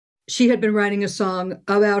she had been writing a song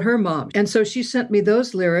about her mom. And so she sent me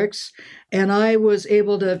those lyrics, and I was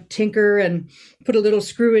able to tinker and put a little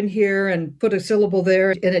screw in here and put a syllable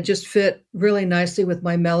there. And it just fit really nicely with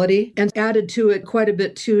my melody and added to it quite a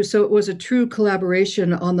bit too. So it was a true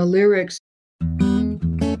collaboration on the lyrics.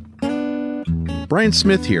 Brian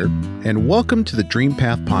Smith here, and welcome to the Dream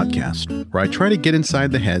Path Podcast, where I try to get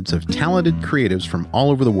inside the heads of talented creatives from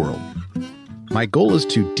all over the world. My goal is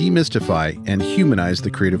to demystify and humanize the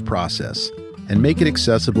creative process and make it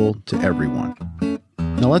accessible to everyone.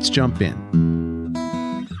 Now let's jump in.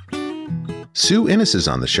 Sue Ennis is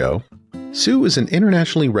on the show. Sue is an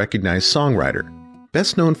internationally recognized songwriter,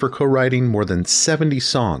 best known for co-writing more than 70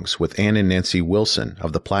 songs with Ann and Nancy Wilson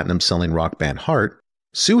of the platinum-selling rock band Heart.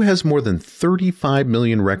 Sue has more than 35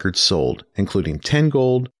 million records sold, including 10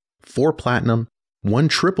 gold, 4 platinum, 1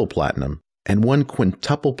 triple platinum, and 1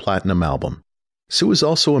 quintuple platinum album. Sue is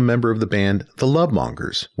also a member of the band The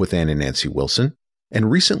Lovemongers with Ann and Nancy Wilson,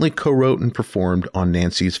 and recently co-wrote and performed on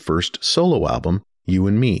Nancy's first solo album, You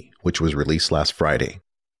and Me, which was released last Friday.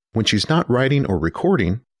 When she's not writing or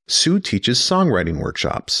recording, Sue teaches songwriting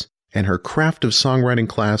workshops, and her Craft of Songwriting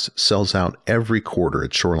class sells out every quarter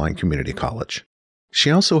at Shoreline Community College.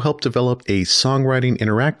 She also helped develop a songwriting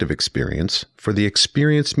interactive experience for the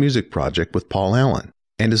Experience Music Project with Paul Allen,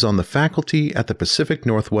 and is on the faculty at the Pacific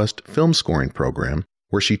Northwest Film Scoring Program,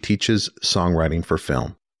 where she teaches songwriting for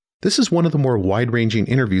film. This is one of the more wide-ranging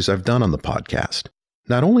interviews I've done on the podcast,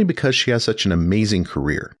 not only because she has such an amazing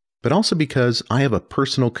career, but also because I have a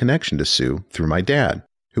personal connection to Sue through my dad,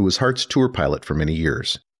 who was Heart's tour pilot for many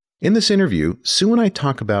years. In this interview, Sue and I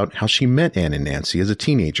talk about how she met Ann and Nancy as a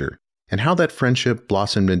teenager, and how that friendship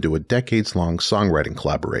blossomed into a decades-long songwriting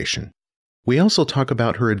collaboration. We also talk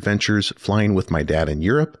about her adventures flying with my dad in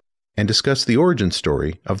Europe and discuss the origin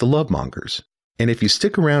story of the Lovemongers. And if you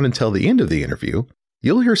stick around until the end of the interview,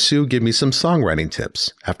 you'll hear Sue give me some songwriting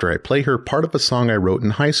tips after I play her part of a song I wrote in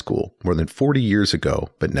high school more than 40 years ago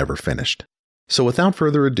but never finished. So without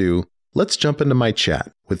further ado, let's jump into my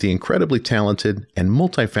chat with the incredibly talented and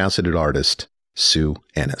multifaceted artist, Sue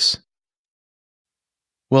Ennis.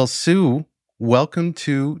 Well, Sue, welcome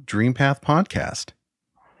to Dream Path Podcast.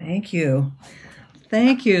 Thank you.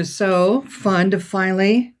 Thank you. So fun to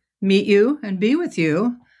finally meet you and be with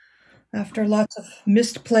you after lots of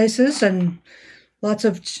missed places and lots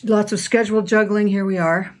of schedule juggling. Here we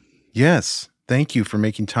are. Yes. Thank you for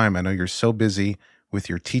making time. I know you're so busy with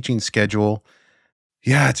your teaching schedule.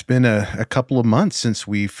 Yeah, it's been a couple of months since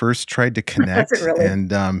we first tried to connect. Really.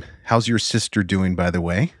 And how's your sister doing, by the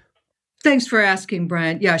way? Thanks for asking,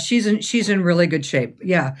 Brian. Yeah, she's in really good shape.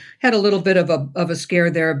 Yeah, had a little bit of a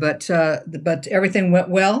scare there, but everything went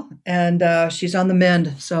well, and she's on the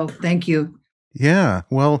mend. So thank you. Yeah.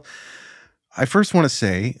 Well, I first want to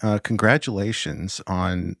say congratulations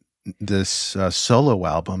on this solo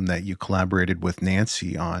album that you collaborated with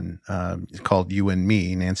Nancy on, called You and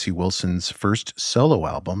Me, Nancy Wilson's first solo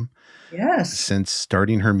album. Yes. Since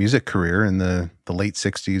starting her music career in the late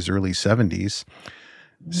 60s, early 70s.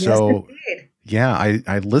 So, yes, yeah,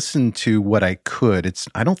 I listened to what I could.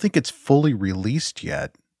 I don't think it's fully released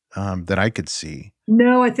yet, that I could see.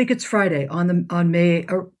 No, I think it's Friday on May.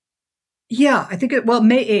 I think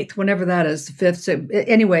May 8th, whenever that is, the 5th. So,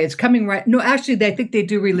 anyway, it's coming right. No, actually, I think they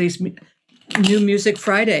do release new music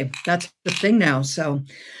Friday. That's the thing now. So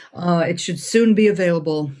it should soon be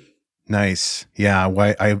available. Nice. Yeah,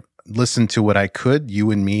 I listened to what I could.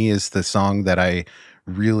 You and Me is the song that I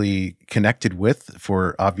really connected with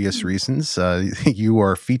for obvious reasons. You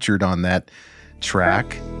are featured on that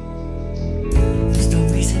track. There's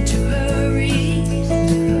no reason to hurry.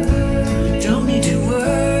 Don't need to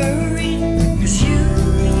worry, 'cause you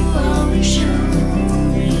always show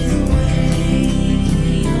me the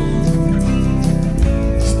way.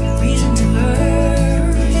 There's no reason to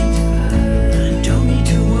hurry. Don't need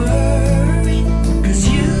to worry, 'cause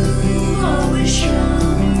you always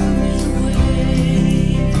show me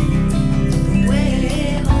the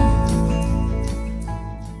way home.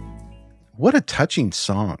 What a touching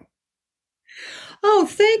song. Oh,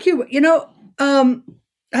 thank you.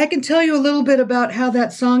 I can tell you a little bit about how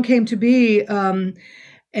that song came to be. I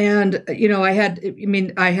had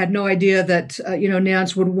no idea that,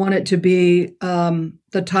 Nance would want it to be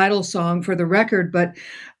the title song for the record. But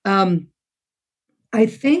I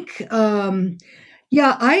think, I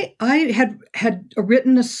had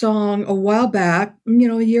written a song a while back,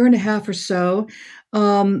 a year and a half or so,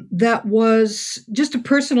 that was just a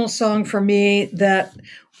personal song for me that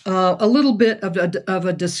a little bit of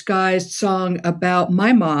a disguised song about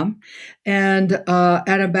my mom and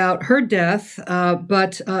about her death,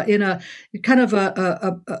 but in a kind of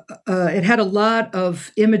it had a lot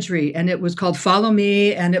of imagery, and it was called "Follow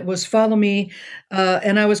Me," and it was "Follow Me,"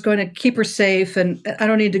 and I was going to keep her safe. And I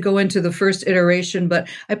don't need to go into the first iteration, but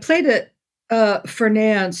I played it for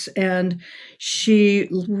Nance, and she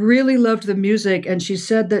really loved the music, and she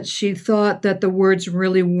said that she thought that the words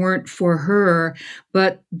really weren't for her,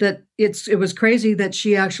 but that it was crazy that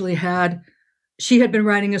she had been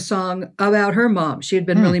writing a song about her mom. She had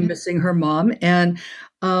been really missing her mom, and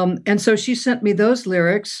so she sent me those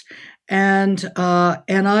lyrics, and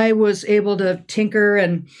I was able to tinker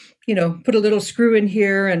and put a little screw in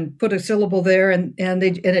here and put a syllable there, and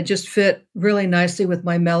it just fit really nicely with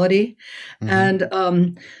my melody, and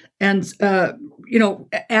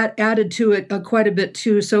added to it quite a bit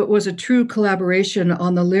too. So it was a true collaboration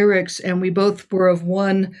on the lyrics, and we both were of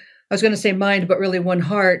one. I was going to say mind, but really one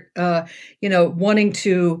heart. Wanting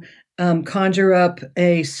to conjure up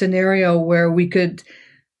a scenario where we could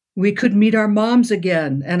meet our moms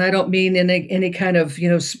again. And I don't mean in any kind of,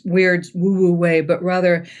 weird woo-woo way, but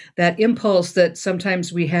rather that impulse that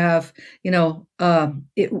sometimes we have, when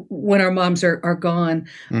our moms are gone,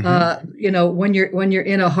 when you're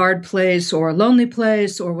in a hard place or a lonely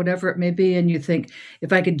place or whatever it may be, and you think,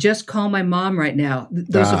 if I could just call my mom right now,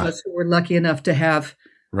 those of us who were lucky enough to have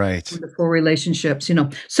wonderful relationships,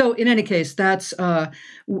 So in any case, that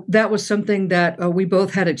was something that we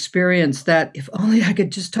both had experienced. That if only I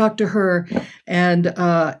could just talk to her, and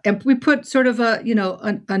we put sort of a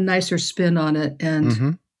nicer spin on it,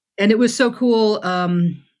 and it was so cool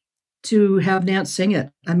to have Nance sing it.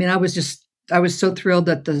 I mean, I was so thrilled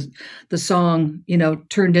that the song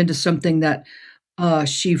turned into something that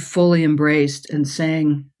she fully embraced and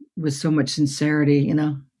sang with so much sincerity.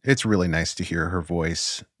 It's really nice to hear her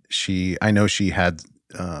voice. I know she had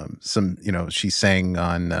some, she sang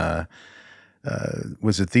on,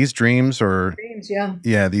 was it These Dreams or? Dreams, yeah.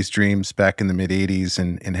 Yeah, These Dreams back in the mid-'80s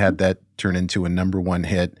and had that turn into a #1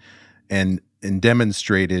 hit and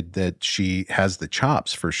demonstrated that she has the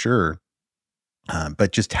chops for sure,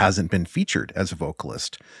 but just hasn't been featured as a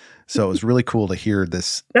vocalist. So it was really cool to hear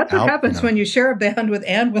this. That's what happens when you share a band with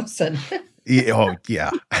Ann Wilson. Oh yeah.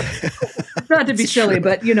 Not to be silly, true.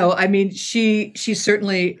 But I mean, she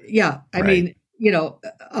certainly, yeah. I mean,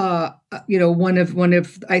 one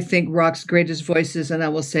of I think rock's greatest voices, and I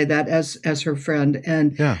will say that as her friend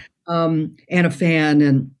and a fan,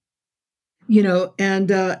 and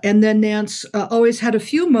and then Nance always had a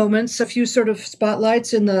few sort of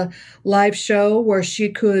spotlights in the live show where she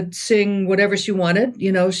could sing whatever she wanted,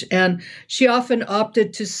 and she often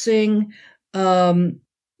opted to sing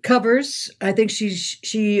covers. I think she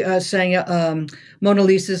sang Mona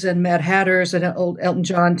Lisa's and Mad Hatter's and an old Elton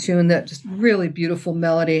John tune, that just really beautiful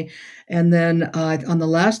melody. And then on the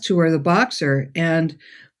last tour, The Boxer, and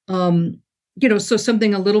so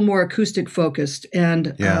something a little more acoustic focused.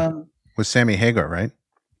 And with Sammy Hagar, right?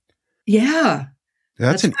 Yeah,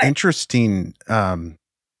 that's an interesting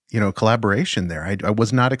collaboration there. I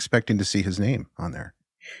was not expecting to see his name on there.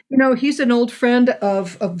 He's an old friend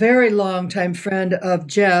of a very long time friend of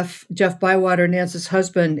Jeff Bywater, Nance's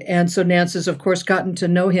husband. And so Nance has, of course, gotten to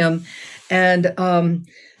know him. And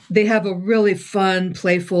they have a really fun,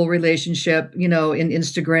 playful relationship, in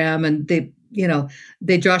Instagram. And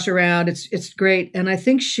they josh around. It's great. And I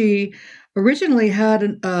think she originally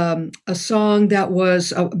had a song that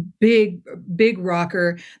was a big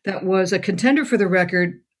rocker that was a contender for the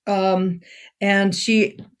record. And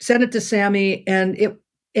she sent it to Sammy,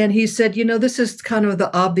 and he said, this is kind of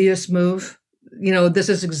the obvious move. This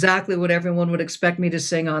is exactly what everyone would expect me to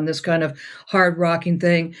sing on, this kind of hard rocking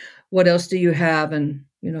thing. What else do you have? And,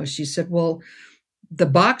 she said, well, The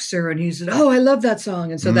Boxer. And he said, oh, I love that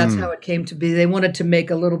song. And so that's how it came to be. They wanted to make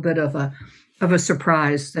a little bit of a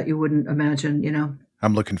surprise that you wouldn't imagine,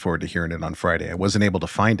 I'm looking forward to hearing it on Friday. I wasn't able to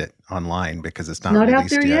find it online because it's not out released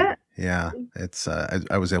there yet. Yeah, it's.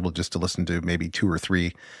 I was able just to listen to maybe 2 or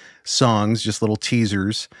 3 songs, just little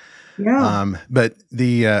teasers. Yeah. But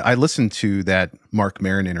I listened to that Mark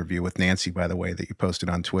Maron interview with Nancy, by the way, that you posted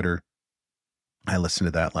on Twitter. I listened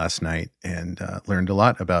to that last night and learned a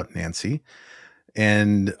lot about Nancy,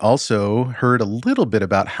 and also heard a little bit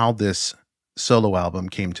about how this solo album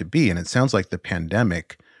came to be. And it sounds like the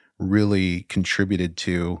pandemic really contributed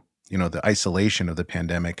to, the isolation of the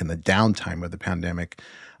pandemic and the downtime of the pandemic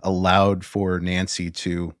allowed for Nancy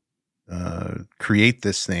to create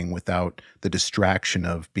this thing without the distraction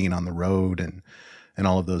of being on the road and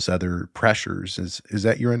all of those other pressures. Is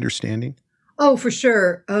that your understanding? Oh, for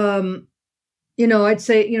sure. I'd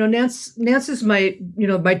say, Nance is my,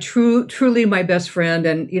 my truly my best friend.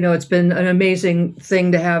 And, it's been an amazing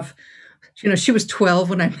thing to have, she was 12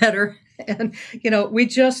 when I met her. And,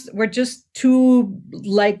 we're just two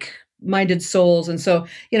like-minded souls. And so,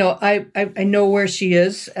 I know where she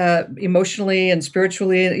is, emotionally and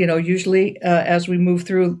spiritually, usually, as we move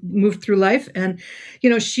through life. And,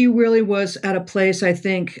 she really was at a place, I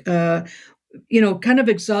think, kind of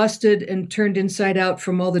exhausted and turned inside out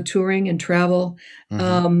from all the touring and travel.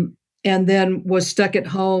 Mm-hmm. And then was stuck at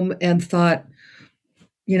home and thought,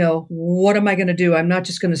 what am I going to do? I'm not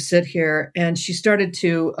just going to sit here. And she started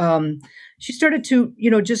to,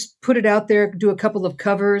 just put it out there, do a couple of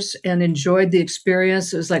covers, and enjoyed the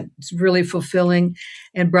experience. It was like, it's really fulfilling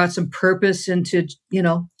and brought some purpose into,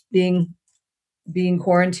 being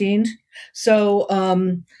quarantined. So,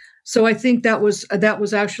 so I think that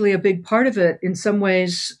was actually a big part of it. In some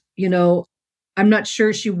ways, I'm not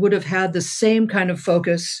sure she would have had the same kind of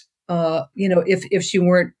focus, if she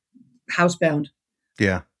weren't housebound.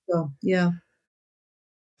 Yeah. So yeah.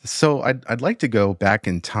 So I'd like to go back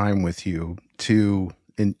in time with you to,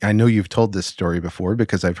 and I know you've told this story before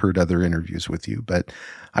because I've heard other interviews with you, but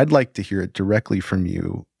I'd like to hear it directly from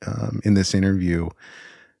you in this interview,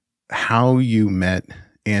 how you met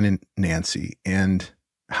Ann and Nancy and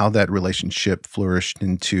how that relationship flourished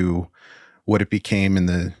into what it became in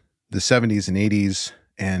the 70s and 80s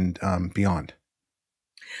and beyond.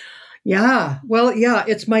 Yeah. Well, yeah,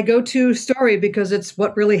 it's my go-to story because it's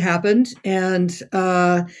what really happened. And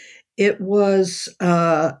it was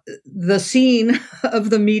the scene of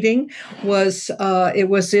the meeting was it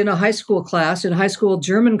was in a high school class, in a high school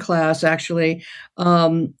German class, actually.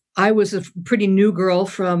 I was a pretty new girl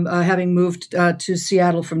from having moved to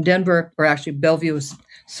Seattle from Denver, or actually Bellevue, a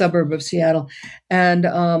suburb of Seattle. And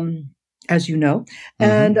as you know,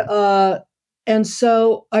 Mm-hmm. and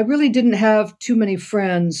so I really didn't have too many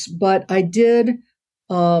friends, but I did.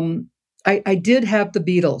 I did have the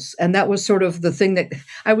Beatles, and that was sort of the thing that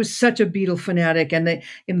I was such a Beatle fanatic, and they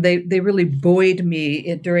really buoyed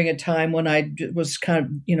me during a time when I was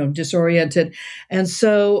kind of disoriented, and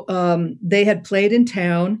so they had played in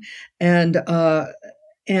town, and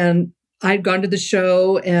I'd gone to the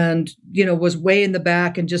show, and was way in the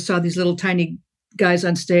back, and just saw these little tiny guys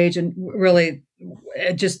on stage, and really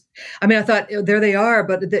it just, I mean, I thought, there they are,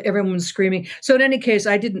 but everyone was screaming. So in any case,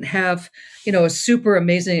 I didn't have, a super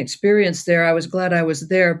amazing experience there. I was glad I was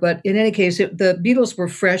there. But in any case, the Beatles were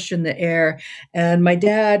fresh in the air. And my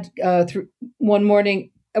dad, one morning,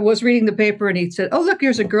 was reading the paper, and he said, "Oh, look,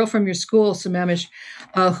 here's a girl from your school, Sammamish,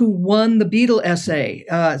 who won the Beatle essay."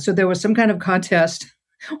 So there was some kind of contest,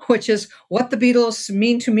 which is what the Beatles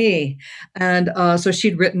mean to me. And so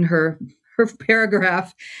she'd written her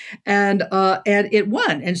paragraph, and it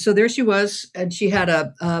won. And so there she was, and she had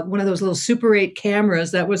a one of those little Super 8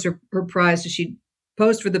 cameras. That was her prize. So she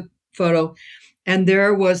posed for the photo, and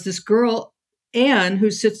there was this girl, Anne, who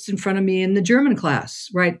sits in front of me in the German class,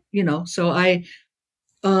 right? So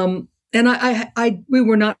and we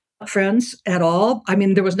were not friends at all. I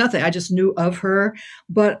mean, there was nothing. I just knew of her,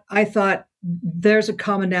 but I thought, there's a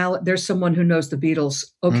commonality. There's someone who knows the Beatles.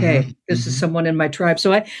 Okay, Mm-hmm. this is Mm-hmm. someone in my tribe.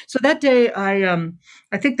 So that day,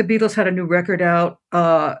 I think the Beatles had a new record out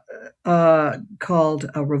called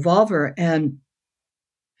Revolver, and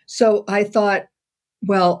so I thought,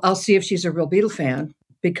 well, I'll see if she's a real Beatle fan,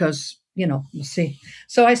 because we'll see.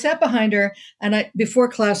 So I sat behind her, and before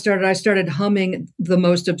class started, I started humming the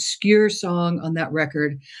most obscure song on that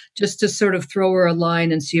record, just to sort of throw her a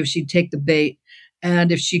line and see if she'd take the bait,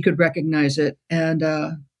 and if she could recognize it. And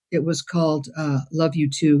it was called "Love You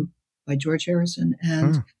Too" by George Harrison,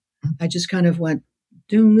 and I just kind of went,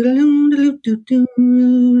 doom, doom, doom, doom,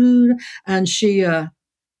 doom, and she.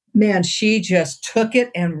 Man, she just took it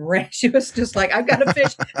and ran. She was just like, "I've got a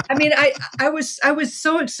fish." I mean, I was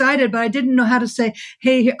so excited, but I didn't know how to say,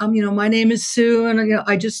 "Hey, my name is Sue," and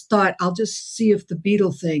I just thought, I'll just see if the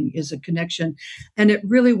Beatle thing is a connection, and it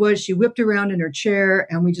really was. She whipped around in her chair,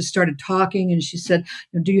 and we just started talking, and she said,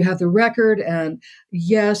 "Do you have the record?" And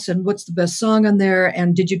yes, and what's the best song on there?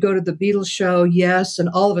 And did you go to the Beatles show? Yes, and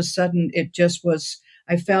all of a sudden, it just was.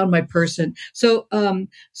 I found my person. So,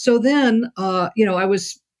 so then,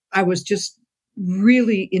 I was just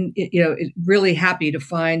really really happy to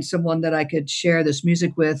find someone that I could share this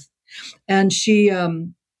music with. And she,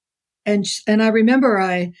 and I remember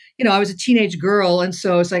I was a teenage girl. And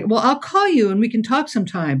so it's like, well, I'll call you and we can talk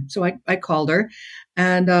sometime. So I called her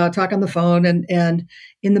and talk on the phone, and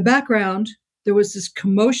in the background, there was this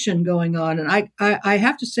commotion going on. And I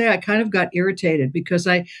have to say, I kind of got irritated because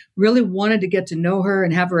I really wanted to get to know her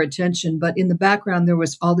and have her attention. But in the background, there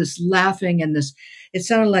was all this laughing and this, it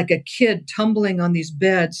sounded like a kid tumbling on these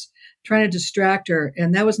beds, trying to distract her.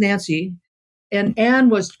 And that was Nancy. And Anne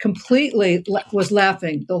was was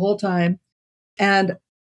laughing the whole time. And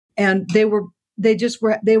they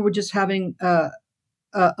were just having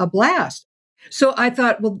a blast. So I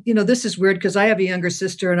thought, well, this is weird because I have a younger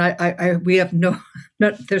sister and we have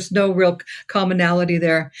there's no real commonality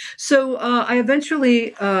there. So I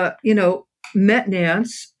eventually, met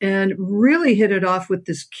Nance and really hit it off with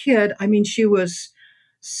this kid. I mean, she was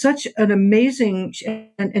such an amazing,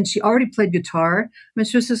 and she already played guitar. I mean,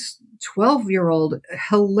 she was this 12-year-old,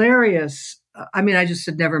 hilarious. I mean, I just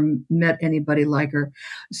had never met anybody like her.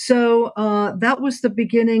 So that was the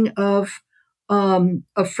beginning of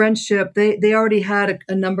friendship. They already had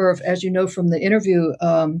a number of, as you know from the interview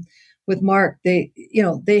with Mark, they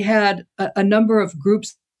had a number of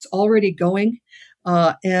groups already going,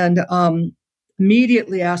 and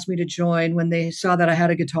immediately asked me to join when they saw that I had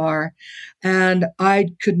a guitar, and I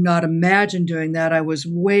could not imagine doing that. I was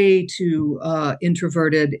way too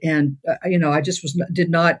introverted, and I just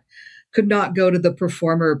could not go to the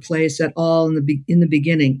performer place at all in the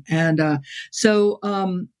beginning, and so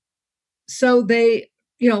they,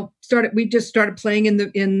 we just started playing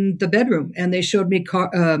in the bedroom, and they showed me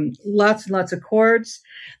lots and lots of chords,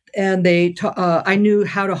 and I knew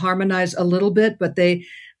how to harmonize a little bit, but they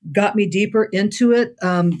got me deeper into it.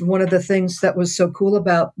 One of the things that was so cool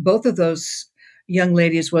about both of those young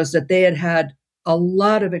ladies was that they had a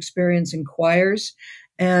lot of experience in choirs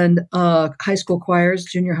and high school choirs,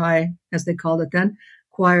 junior high, as they called it then,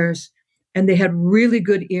 choirs, and they had really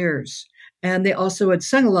good ears. And they also had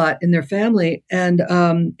sung a lot in their family, and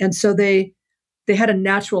so they had a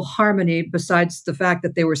natural harmony besides the fact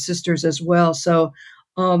that they were sisters as well. So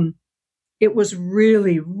it was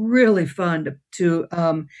really, really fun to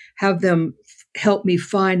have them help me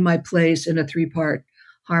find my place in a 3-part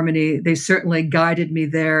harmony. They certainly guided me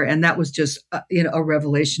there, and that was just a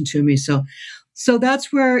revelation to me. So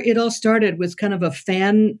that's where it all started, with kind of a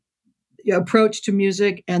fan approach to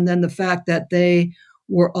music, and then the fact that they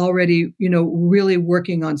were already, really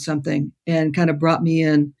working on something, and kind of brought me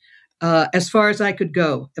in as far as I could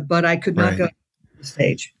go, but I could not go to the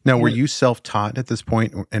stage. Now, were you self-taught at this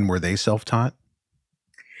point, and were they self-taught?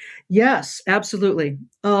 Yes, absolutely.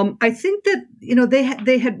 I think that, they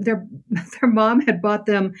had their mom had bought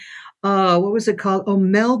them, what was it called? Oh,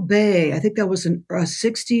 Mel Bay. I think that was a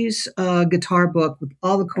 60s guitar book with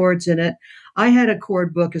all the chords in it. I had a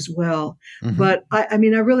chord book as well. Mm-hmm. But I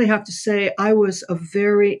mean, I really have to say I was a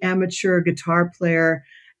very amateur guitar player.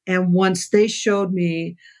 And once they showed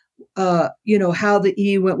me, how the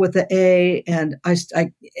E went with the A, and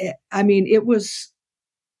I mean, it was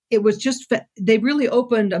just, they really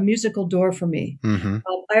opened a musical door for me. Mm-hmm.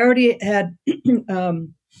 I already had,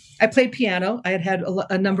 I played piano. I had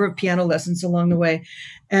a number of piano lessons along the way.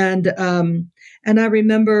 And I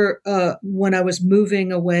remember when I was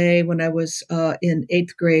moving away, when I was in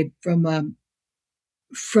 8th grade from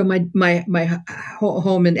my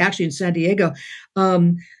home, and actually in San Diego,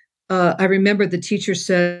 I remember the teacher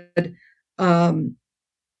said,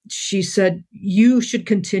 she said, you should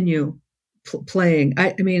continue playing.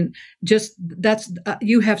 I mean, just that's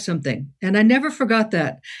you have something, and I never forgot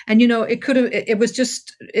that. And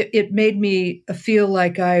it made me feel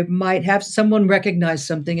like I might have someone recognize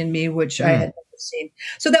something in me, which I had never seen.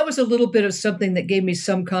 So that was a little bit of something that gave me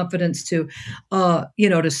some confidence to,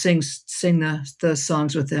 to sing the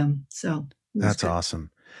songs with them. So that's awesome.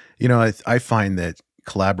 I find that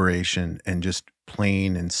collaboration and just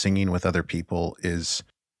playing and singing with other people is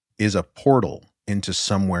a portal into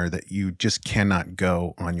somewhere that you just cannot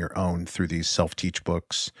go on your own through these self-teach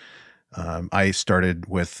books. I started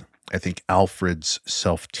with, I think, Alfred's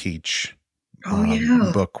self-teach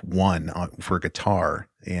book 1 for guitar.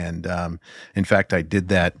 And in fact, I did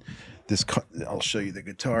that. I'll show you the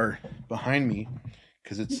guitar behind me,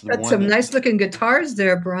 because it's got some nice looking guitars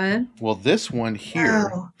there, Brian. Well, this one here,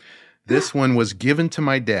 wow. This one was given to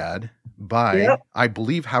my dad by, I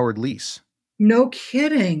believe, Howard Leese. No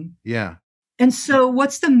kidding. Yeah. And so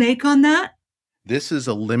what's the make on that? This is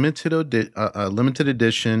a limited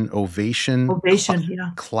edition Ovation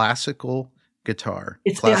classical guitar.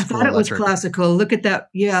 I thought it was classical. Look at that.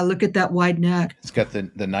 Yeah, look at that wide neck. It's got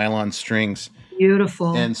the nylon strings.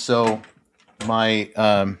 Beautiful. And so my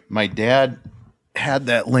dad had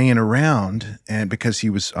that laying around, and because he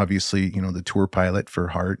was obviously, the tour pilot for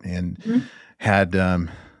Heart, and had a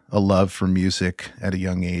love for music at a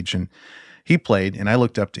young age, and he played, and I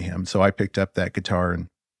looked up to him. So I picked up that guitar, and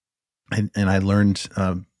and I learned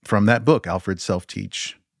from that book, Alfred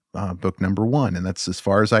Self-Teach, book number 1. And that's as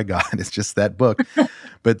far as I got. It's just that book.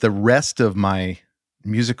 But the rest of my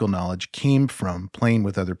musical knowledge came from playing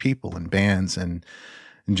with other people in bands and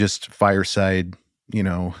just fireside,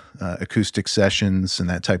 acoustic sessions and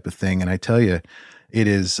that type of thing. And I tell you, it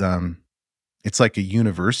is, it's like a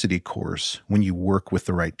university course when you work with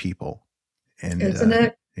the right people. And Isn't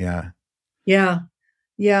it? Yeah. Yeah.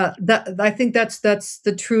 Yeah. I think that's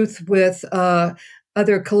the truth with other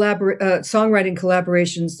songwriting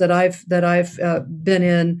collaborations that I've been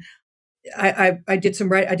in. I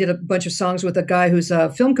did a bunch of songs with a guy who's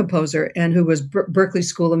a film composer and who was Berklee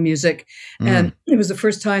School of Music. And it was the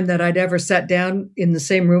first time that I'd ever sat down in the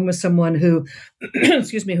same room with someone who,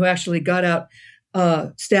 excuse me, who actually got out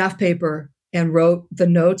staff paper and wrote the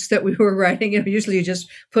notes that we were writing. Usually you just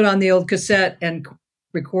put on the old cassette and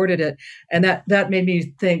recorded it. And that made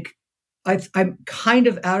me think, I'm kind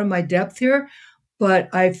of out of my depth here,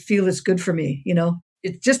 but I feel it's good for me,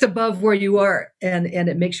 It's just above where you are, and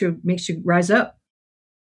it makes you rise up.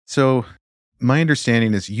 So my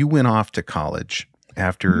understanding is you went off to college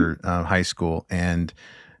after high school, and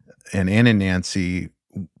Ann and Nancy,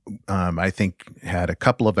 I think, had a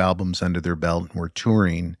couple of albums under their belt and were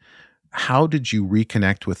touring. How did you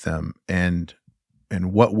reconnect with them, and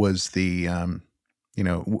what was the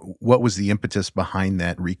what was the impetus behind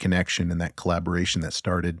that reconnection and that collaboration that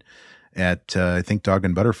started at I think Dog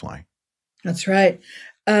and Butterfly? That's right.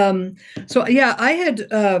 So yeah,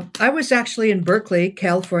 I was actually in Berkeley,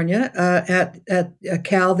 California, at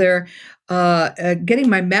Cal there, getting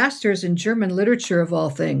my master's in German literature of all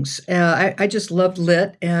things. I just loved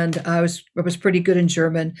lit, and I was pretty good in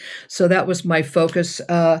German, so that was my focus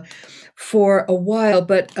for a while.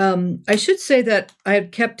 But I should say that I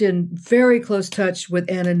had kept in very close touch with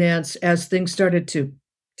Ann and Nance as things started to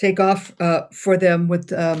take off for them with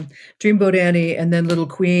Dreamboat Annie and then Little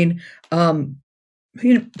Queen. Pardon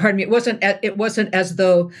me. It wasn't as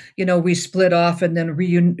though we split off and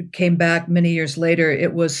then came back many years later.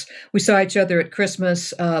 It was we saw each other at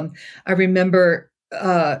Christmas. I remember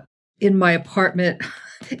in my apartment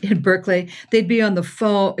in Berkeley, they'd be on the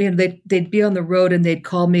phone, they'd be on the road, and they'd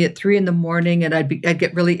call me at 3 a.m, and I'd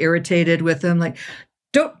get really irritated with them, like,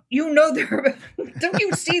 don't you know don't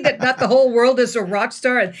you see that not the whole world is a rock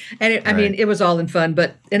star? I mean, it was all in fun,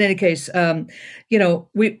 but in any case,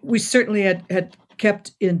 we certainly had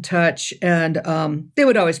kept in touch, and they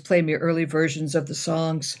would always play me early versions of the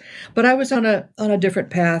songs, but I was on a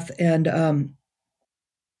different path,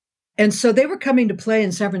 and so they were coming to play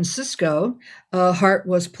in San Francisco. Hart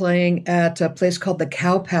was playing at a place called the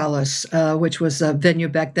Cow Palace, which was a venue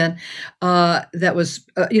back then. That was,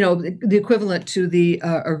 the equivalent to the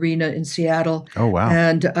arena in Seattle. Oh, wow.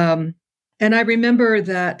 And I remember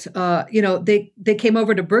that, they came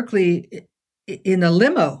over to Berkeley in a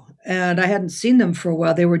limo, and I hadn't seen them for a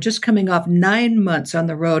while. They were just coming off 9 months on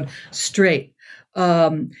the road straight.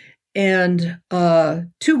 And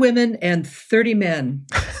 2 women and 30 men.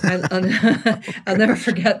 I'll never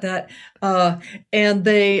forget that. And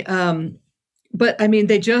they, but I mean,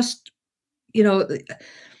 they just,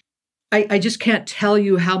 I just can't tell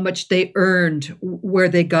you how much they earned where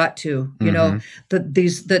they got to.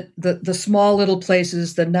 The small little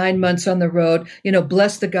places, the 9 months on the road.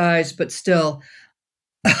 Bless the guys, but still.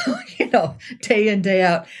 Day in, day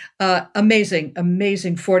out,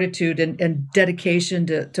 amazing fortitude and dedication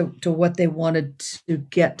to what they wanted to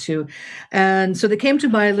get to. And so they came to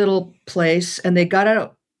my little place and they got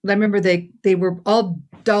out. I remember they were all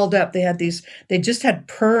dolled up. They just had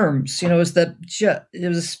perms, it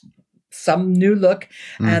was some new look,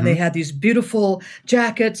 and they had these beautiful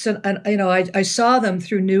jackets. And I saw them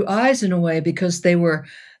through new eyes in a way, because they were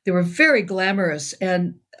very glamorous,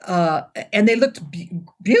 and they looked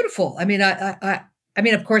beautiful. I mean, I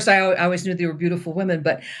mean, of course, I always knew they were beautiful women,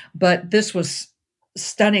 but this was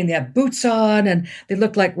stunning. They had boots on, and they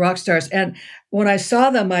looked like rock stars. And when I saw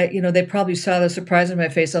them, they probably saw the surprise on my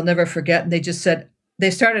face. I'll never forget. And they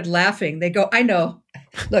started laughing. They go, "I know.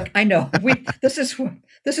 Look, I know. This is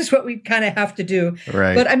what we kind of have to do."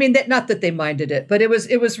 Right. But I mean, not that they minded it, but it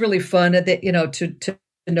was really fun. That to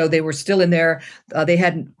know they were still in there. They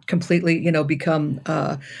hadn't completely, become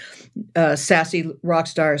sassy rock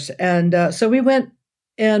stars. And so we went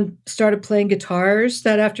and started playing guitars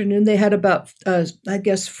that afternoon. They had about, I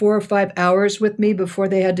guess, 4 or 5 hours with me before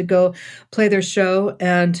they had to go play their show.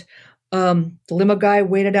 And the limo guy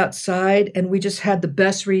waited outside, and we just had the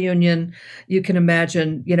best reunion you can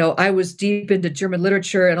imagine. I was deep into German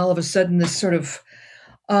literature, and all of a sudden this sort of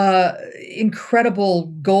incredible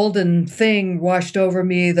golden thing washed over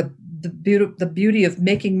me. The the beauty of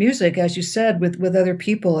making music, as you said, with other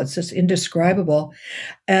people. It's just indescribable.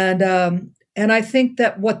 And I think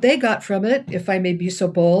that what they got from it, if I may be so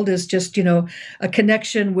bold, is just, a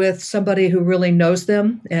connection with somebody who really knows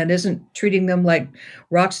them and isn't treating them like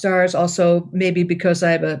rock stars. Also, maybe because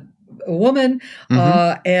I'm a woman,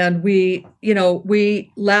 and we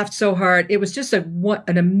laughed so hard. It was just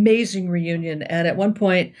an amazing reunion. And at one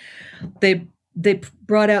point, they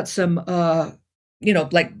brought out some,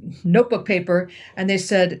 like notebook paper, and they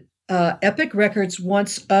said, Epic Records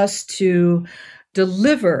wants us to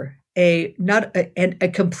deliver a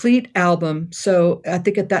complete album. So I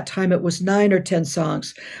think at that time it was 9 or 10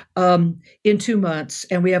 songs, in 2 months,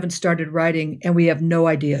 and we haven't started writing, and we have no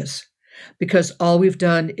ideas because all we've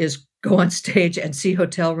done is go on stage and see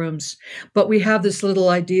hotel rooms. But we have this little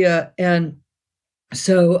idea, and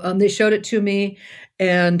so they showed it to me,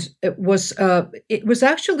 and it was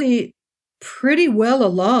actually pretty well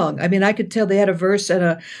along. I mean, I could tell they had a verse and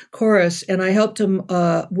a chorus, and I helped them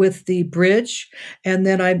with the bridge. And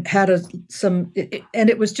then I had and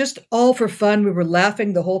it was just all for fun. We were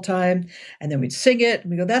laughing the whole time, and then we'd sing it, and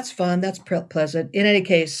we go, "That's fun. That's pleasant." In any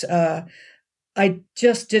case, I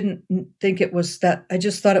just didn't think it was that. I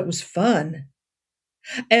just thought it was fun.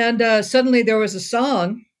 And suddenly there was a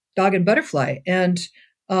song, "Dog and Butterfly," and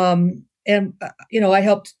I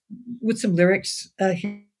helped with some lyrics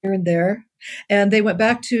here and there. And they went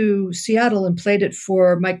back to Seattle and played it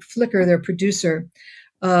for Mike Flicker, their producer,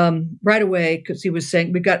 right away, because he was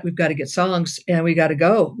saying, we've got to get songs, and we got to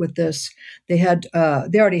go with this. They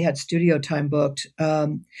already had studio time booked.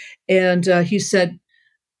 And he said,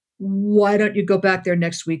 why don't you go back there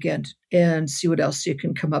next weekend and see what else you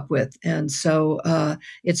can come up with? And so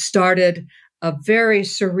it started a very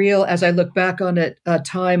surreal, as I look back on it,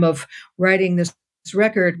 time of writing this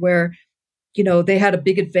record where they had a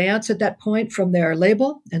big advance at that point from their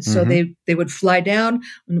label. And so they would fly down,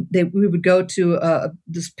 and we would go to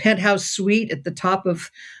this penthouse suite at the top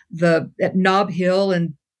of at Nob Hill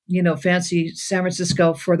and, fancy San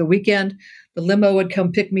Francisco for the weekend. The limo would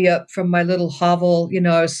come pick me up from my little hovel.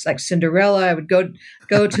 I was like Cinderella. I would go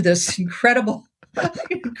to this incredible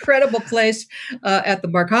place at the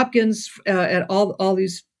Mark Hopkins, at all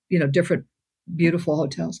these, different beautiful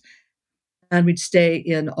hotels. And we'd stay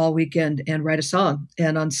in all weekend and write a song.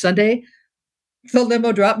 And on Sunday, the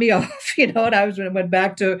limo dropped me off, and I went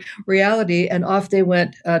back to reality, and off they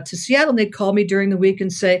went to Seattle. And they'd call me during the week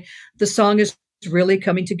and say, the song is really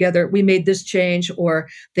coming together. We made this change, or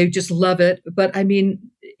they just love it. But I mean,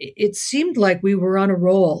 it seemed like we were on a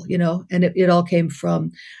roll, and it all came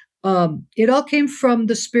from,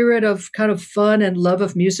 the spirit of kind of fun and love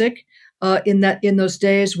of music in those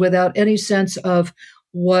days, without any sense of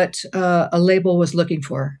what a label was looking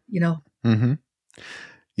for, Mm-hmm.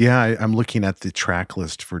 Yeah, I'm looking at the track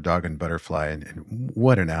list for Dog and Butterfly, and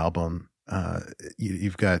what an album.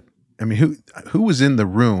 You've got, I mean, who was in the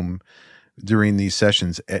room during these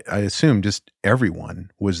sessions? I assume just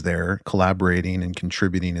everyone was there collaborating and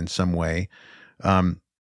contributing in some way.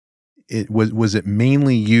 Was it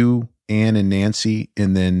mainly you, Ann and Nancy,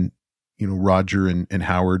 and then Roger and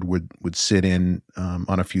Howard would sit in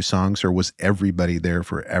on a few songs, or was everybody there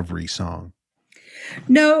for every song?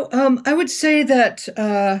 No, I would say that,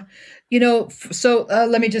 so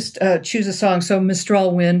let me just choose a song. So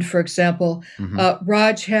Mistral Wind, for example,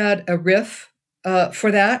 Raj had a riff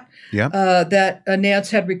for that, that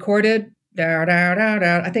Nance had recorded.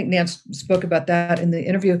 I think Nance spoke about that in the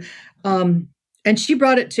interview. And she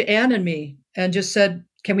brought it to Ann and me and just said,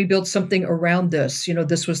 can we build something around this?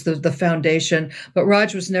 This was the foundation, but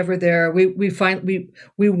Raj was never there. We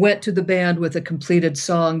went to the band with a completed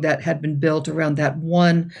song that had been built around that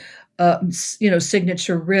one,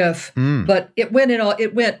 signature riff, but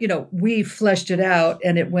we fleshed it out,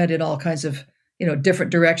 and it went in all kinds of,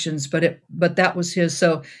 different directions, but that was his.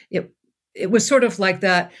 So it was sort of like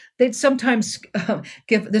that. They'd sometimes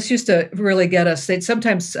this used to really get us. They'd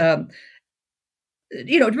sometimes,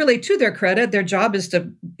 really, to their credit, their job is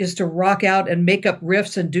to rock out and make up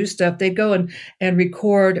riffs and do stuff. They'd go and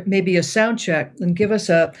record maybe a sound check and give us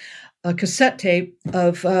a cassette tape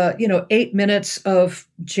of 8 minutes of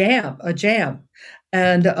a jam,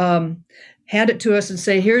 and hand it to us and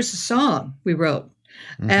say, "Here's a song we wrote."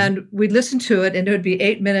 And we'd listen to it, and it would be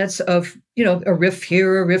 8 minutes of a riff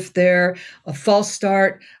here, a riff there, a false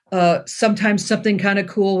start. Sometimes something kind of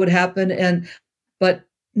cool would happen, but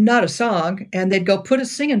not a song, and they'd go put a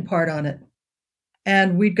singing part on it,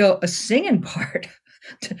 and we'd go, a singing part?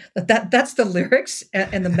 That's the lyrics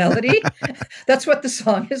and the melody. That's what the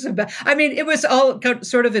song is about. I mean, it was all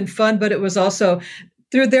sort of in fun, but it was also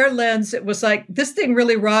through their lens, it was like, this thing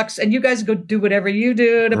really rocks, and you guys go do whatever you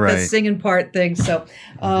do to the Right. singing part thing. So,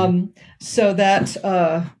 so that,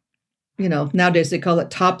 nowadays they call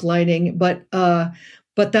it top lining, but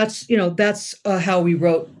that's, that's how we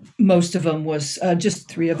wrote most of them, was just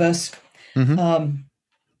three of us.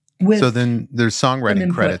 With So then there's songwriting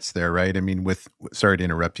input. credits there, right? I mean, sorry to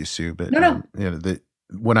interrupt you, Sue, but No.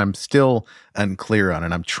 what I'm still unclear on,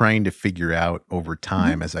 and I'm trying to figure out over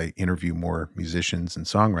time as I interview more musicians and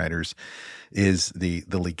songwriters, is the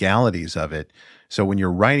legalities of it. So when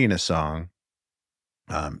you're writing a song,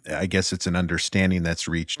 I guess it's an understanding that's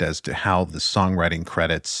reached as to how the songwriting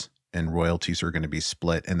credits and royalties are going to be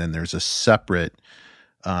split. And then there's a separate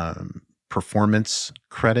performance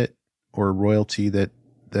credit or royalty that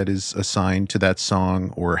is assigned to that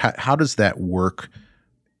song, or how does that work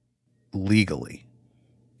legally?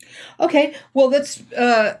 Okay, well, that's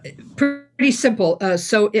pretty simple.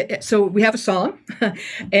 So we have a song,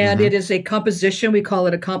 and it is a composition. We call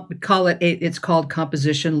it it's called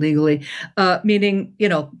composition legally, meaning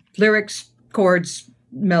lyrics, chords,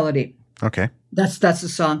 melody. Okay, that's the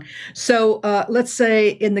song. So let's say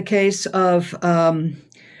in the case of Dog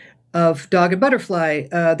and Butterfly,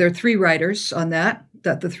 there are three writers on that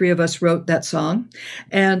the three of us wrote that song.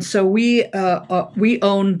 And so we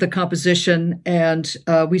owned the composition, and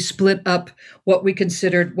we split up what we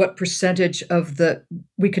considered, what percentage of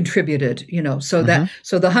we contributed, so that,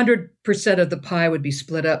 so the 100% of the pie would be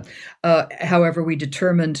split up. However, we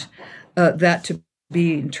determined that to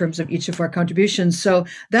be in terms of each of our contributions. So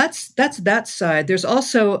that's that side. There's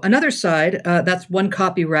also another side. That's one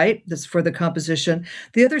copyright. That's for the composition.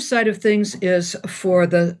 The other side of things is for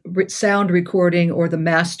the sound recording or the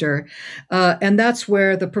master, and that's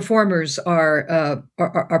where the performers are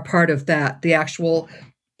part of that. The actual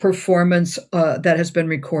performance that has been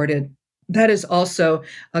recorded. That is also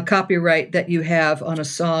a copyright that you have on a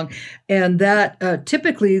song, and that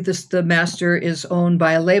typically the master is owned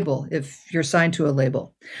by a label if you're signed to a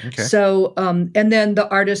label. Okay. So, and then the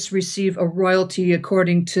artists receive a royalty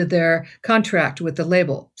according to their contract with the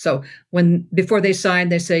label. So before they sign,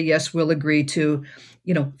 they say, yes, we'll agree to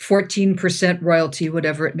 14% royalty,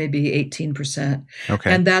 whatever it may be, 18%.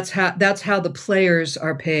 Okay. And that's how the players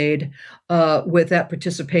are paid with that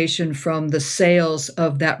participation from the sales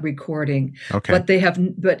of that recording. Okay.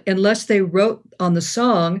 But unless they wrote on the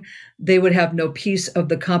song, they would have no piece of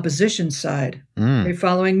the composition side. Are you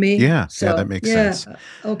following me? Yeah. So, that makes sense.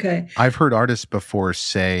 Okay. I've heard artists before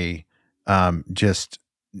say, just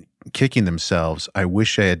kicking themselves, I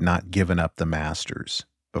wish I had not given up the masters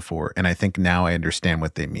before. And I think now I understand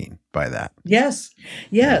what they mean by that. Yes.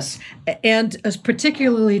 And as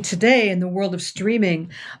particularly today in the world of streaming,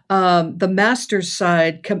 the master's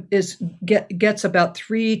side gets about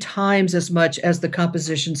 3 times as much as the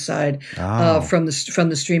composition side from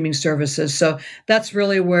the streaming services. So that's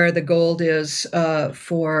really where the gold is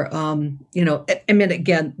for,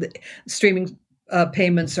 again, streaming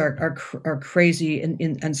payments are crazy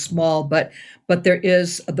and small, but there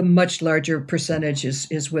is the much larger percentage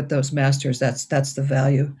is with those masters. That's the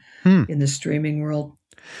value in the streaming world.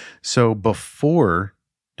 So before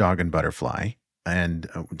Dog and Butterfly, and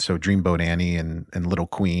so Dreamboat Annie and Little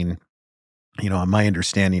Queen, my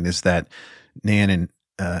understanding is that Anne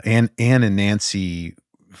and Nancy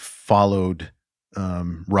followed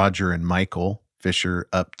Roger and Michael Fisher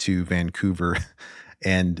up to Vancouver,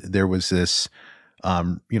 and there was this.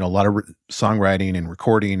 A lot of songwriting and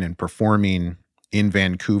recording and performing in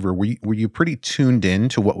Vancouver. Were you pretty tuned in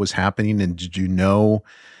to what was happening, and did you know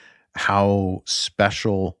how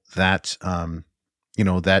special that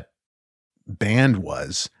that band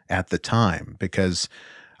was at the time? Because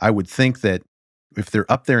I would think that if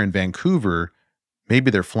they're up there in Vancouver,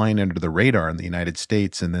 maybe they're flying under the radar in the United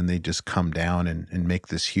States, and then they just come down and make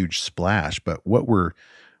this huge splash. But what were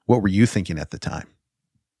you thinking at the time?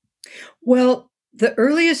 Well, the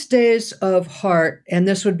earliest days of Heart, and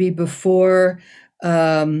this would be before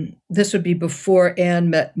Anne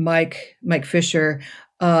met Mike Fisher.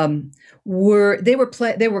 They were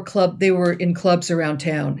in clubs around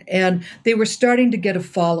town, and they were starting to get a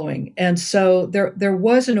following, and so there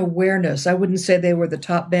was an awareness. I wouldn't say they were the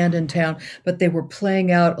top band in town, but they were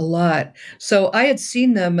playing out a lot. So I had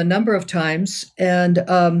seen them a number of times, and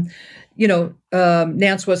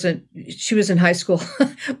Nance she was in high school,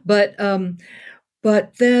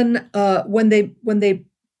 but then when they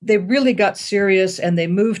really got serious and they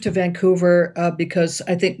moved to Vancouver because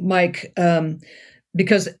I think Mike,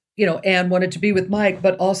 because Anne wanted to be with Mike,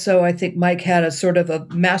 but also I think Mike had a sort of a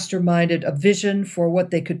masterminded vision for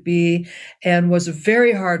what they could be, and was a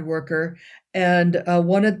very hard worker, and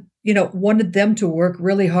wanted wanted them to work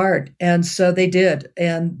really hard. And so they did.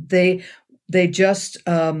 And they just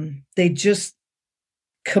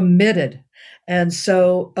committed. And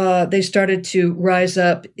so they started to rise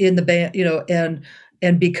up in the band,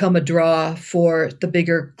 and become a draw for the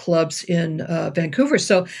bigger clubs in Vancouver.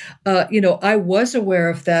 So, I was aware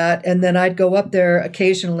of that, and then I'd go up there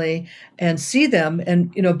occasionally and see them,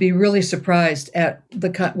 and be really surprised at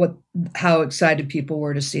how excited people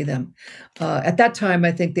were to see them. At that time,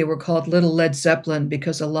 I think they were called Little Led Zeppelin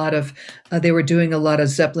because they were doing a lot of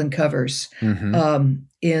Zeppelin covers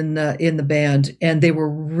in the band, and they were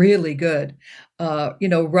really good.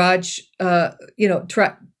 Raj,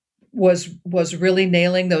 was really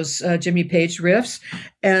nailing those Jimmy Page riffs,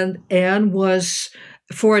 and Anne was,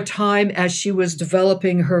 for a time as she was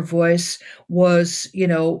developing her voice, was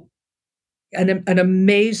an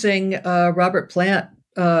amazing Robert Plant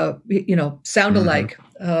sound alike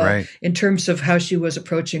Right. in terms of how she was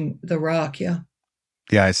approaching the rock. Yeah,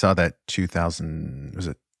 I saw that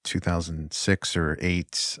 2006 or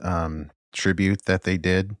 8 tribute that they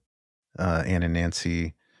did, Ann and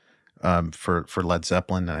Nancy, for Led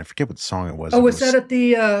Zeppelin, and I forget what song it was. Oh, was that at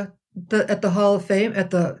the Hall of Fame at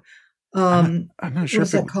the I'm not sure what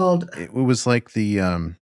was that called? It was like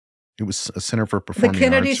it was a Center for Performing The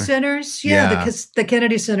Kennedy Arts. Centers, Yeah. the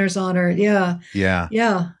Kennedy Centers honor, Yeah. yeah.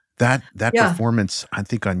 That Yeah. performance, I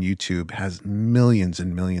think, on YouTube has millions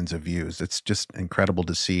and millions of views. It's just incredible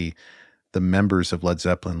to see the members of Led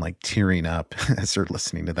Zeppelin like tearing up as they're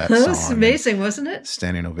listening to that That song. was amazing, wasn't it?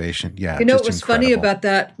 Standing ovation. Yeah. What just was funny incredible. about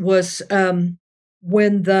that was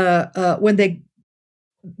when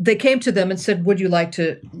they came to them and said, "Would you like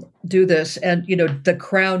to do this?" And the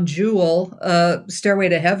crown jewel, "Stairway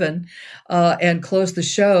to Heaven," and close the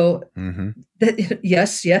show.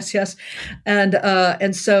 Yes, yes, yes,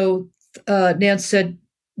 and so Nance said,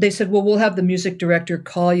 they said, "Well, we'll have the music director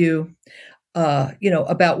call you."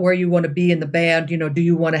 About where you want to be in the band, do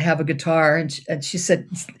you want to have a guitar? And she said,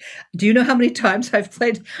 "Do you know how many times I've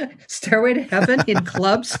played Stairway to Heaven in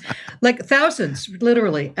clubs? Like thousands,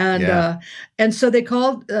 literally." And Yeah. and so they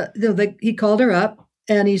called, he called her up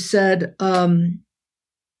and he said, we'll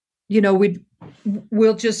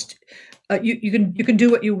just, you can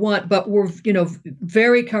do what you want, but we're,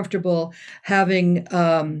 very comfortable having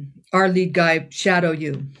our lead guy shadow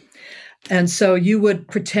you. And so you would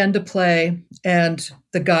pretend to play, and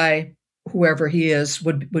the guy, whoever he is,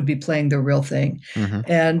 would be playing the real thing.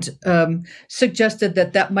 And suggested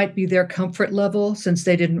that might be their comfort level since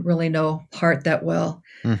they didn't really know Hart that well.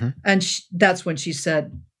 And that's when she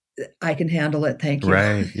said, "I can handle it, thank you."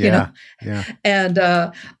 Right. Yeah. Yeah. And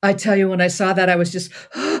I tell you, when I saw that, I was just,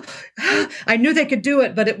 I knew they could do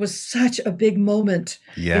it, but it was such a big moment.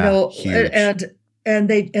 Yeah. Huge. And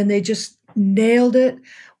they just nailed it.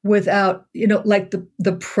 Without, like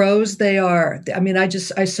the pros they are. I mean, I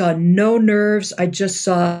saw no nerves. I just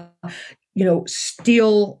saw,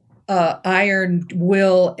 steel, iron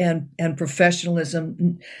will and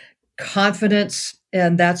professionalism, confidence.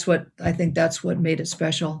 And that's what made it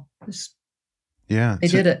special. Yeah. They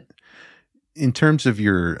did it. In terms of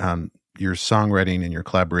your songwriting and your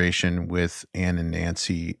collaboration with Ann and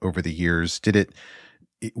Nancy over the years,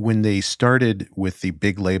 when they started with the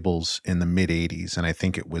big labels in the mid 80s, and I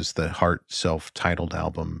think it was the Heart self-titled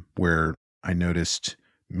album, where I noticed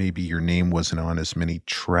maybe your name wasn't on as many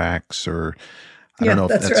tracks, or I don't know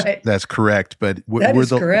if that's right. That's correct, but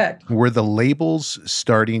correct. Were the labels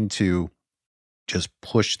starting to just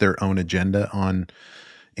push their own agenda on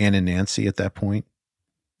Ann and Nancy at that point?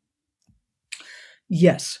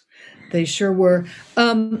 Yes, they sure were.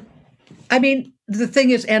 I mean, the thing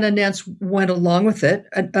is, Ann and Nance went along with it,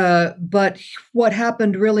 but what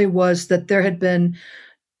happened really was that there had been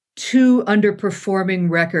 2 underperforming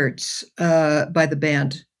records by the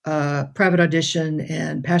band, Private Audition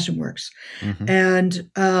and Passion Works. And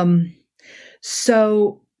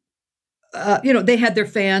so, they had their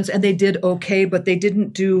fans and they did okay, but they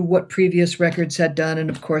didn't do what previous records had done. And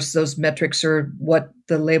of course, those metrics are what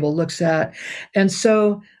the label looks at. And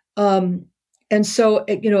so, a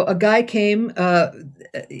guy came,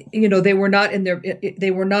 they were not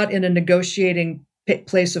in a negotiating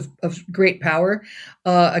place of great power.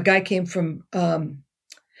 A guy came from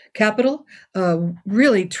Capitol, a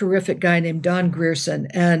really terrific guy named Don Grierson.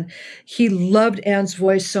 And he loved Ann's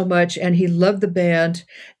voice so much, and he loved the band.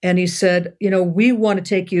 And he said, "We want to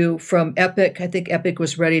take you from Epic." I think Epic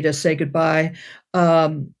was ready to say goodbye.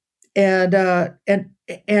 But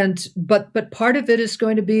part of it is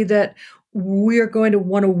going to be that we're going to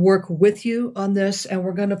want to work with you on this, and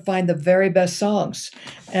we're going to find the very best songs,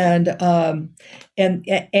 and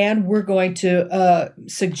we're going to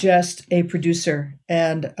suggest a producer,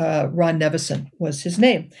 and Ron Nevison was his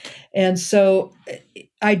name. And so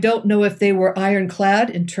I don't know if they were ironclad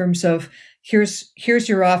in terms of here's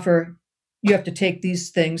your offer, you have to take these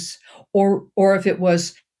things, or if it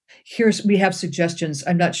was we have suggestions.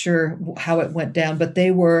 I'm not sure how it went down, but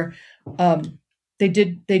they were. They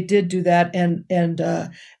did do that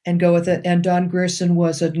and go with it. And Don Grierson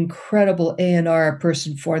was an incredible A&R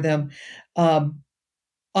person for them, on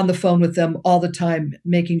the phone with them all the time,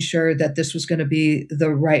 making sure that this was going to be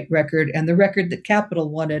the right record and the record that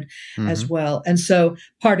Capitol wanted as well. And so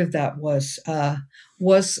part of that was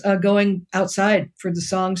going outside for the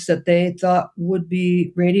songs that they thought would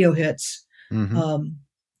be radio hits,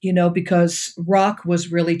 because rock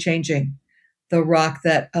was really changing. The rock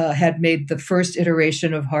that had made the first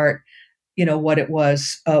iteration of Heart, what it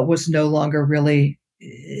was no longer really,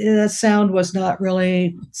 the sound was not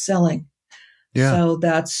really selling. Yeah. So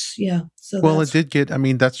that's, yeah. So well, it did get, I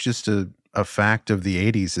mean, that's just a fact of the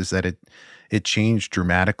 80s is that it changed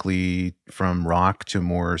dramatically from rock to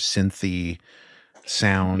more synthy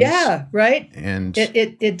sounds. Yeah, right. And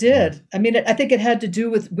it did. I mean, I think it had to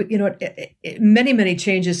do with many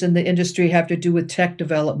changes in the industry have to do with tech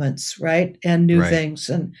developments, right, and new things,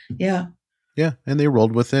 and and they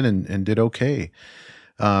rolled with it and did okay.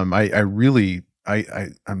 I'm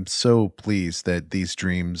so pleased that These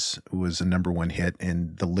Dreams was a #1 hit,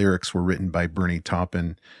 and the lyrics were written by Bernie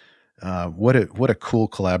Taupin. What a cool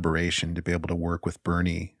collaboration to be able to work with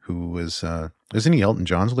Bernie, who was isn't he Elton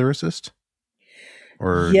John's lyricist?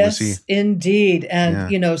 Or yes, was he? Indeed,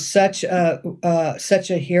 and such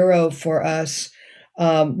a hero for us.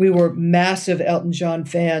 We were massive Elton John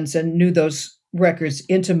fans and knew those records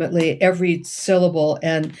intimately, every syllable,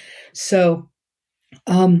 and so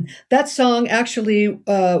that song actually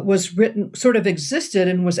was written, sort of existed,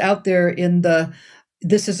 and was out there in the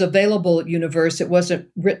This Is Available universe. It wasn't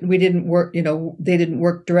written. We didn't work. They didn't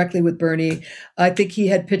work directly with Bernie. I think he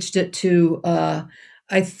had pitched it to.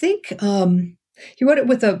 He wrote it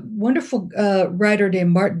with a wonderful writer named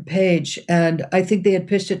Martin Page, and I think they had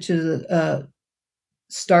pitched it to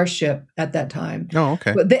Starship at that time. Oh,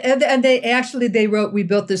 okay. But they wrote "We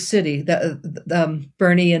Built This City,"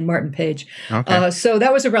 Bernie and Martin Page. Okay. So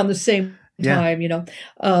that was around the same time,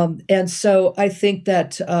 and so I think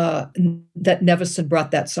that that Nevison brought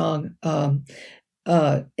that song, and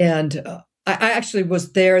I actually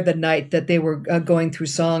was there the night that they were going through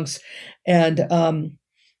songs, and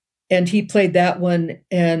he played that one,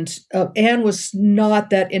 and Anne was not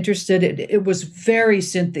that interested. It was very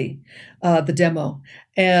synthy, the demo,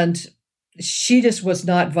 and she just was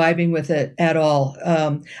not vibing with it at all.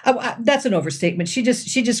 That's an overstatement. She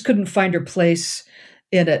just couldn't find her place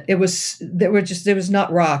in it. There was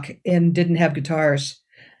not rock and didn't have guitars.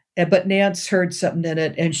 But Nance heard something in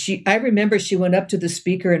it, and I remember she went up to the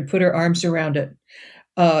speaker and put her arms around it,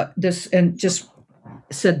 and just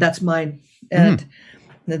said, "That's mine." And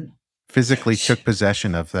physically took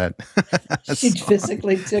possession of that. She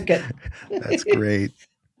physically took it. That's great.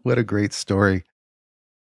 What a great story.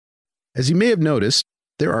 As you may have noticed,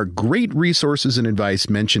 there are great resources and advice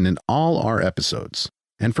mentioned in all our episodes.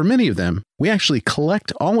 And for many of them, we actually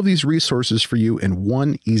collect all of these resources for you in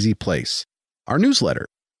one easy place, our newsletter.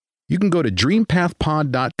 You can go to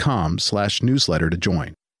dreampathpod.com/newsletter to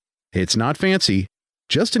join. It's not fancy,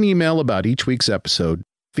 just an email about each week's episode,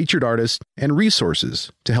 featured artists, and resources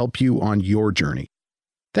to help you on your journey.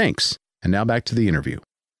 Thanks. And now back to the interview.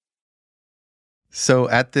 So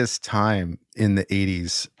at this time in the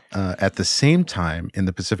 80s, at the same time in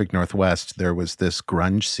the Pacific Northwest, there was this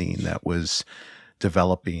grunge scene that was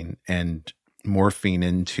developing and morphing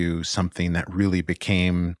into something that really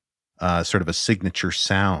became sort of a signature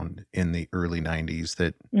sound in the early 90s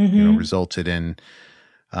that resulted in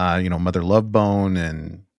Mother Love Bone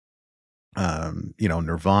and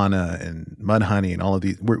Nirvana and Mudhoney and all of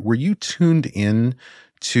these. Were you tuned in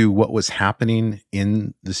to what was happening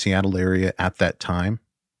in the Seattle area at that time?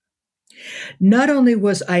 Not only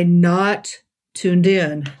was I not tuned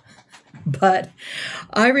in, but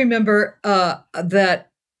I remember that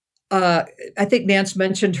I think Nance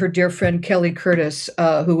mentioned her dear friend Kelly Curtis,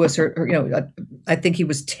 who was her, I think he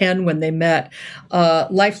was 10 when they met,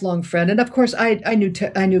 lifelong friend. And of course, I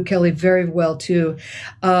knew Kelly very well too.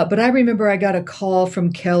 But I remember I got a call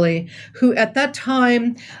from Kelly, who at that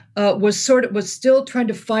time was still trying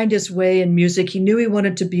to find his way in music. He knew he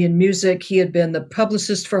wanted to be in music. He had been the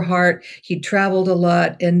publicist for Heart. He traveled a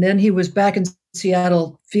lot, and then he was back in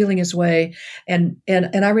Seattle feeling his way. And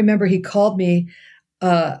I remember he called me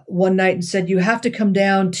one night and said, "You have to come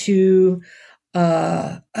down to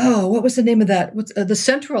what was the name of that? What's the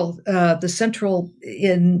Central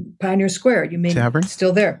in Pioneer Square? You may Tavern?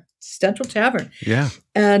 still there, Central Tavern." Yeah.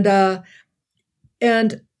 And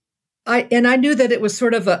I knew that it was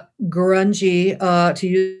sort of a grungy, to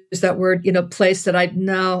use that word, place that I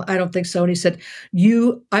don't think so. And he said,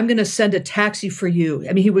 I'm going to send a taxi for you.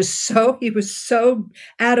 I mean, he was so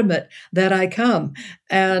adamant that I come,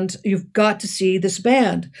 and you've got to see this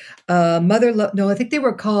band. I think they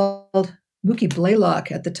were called Mookie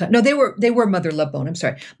Blaylock at the time. No, they were Mother Love Bone. I'm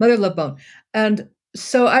sorry, Mother Love Bone. And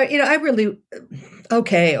so I really,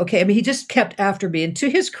 okay. I mean, he just kept after me, and to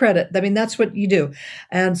his credit, I mean, that's what you do.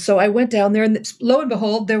 And so I went down there, and lo and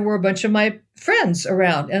behold, there were a bunch of my friends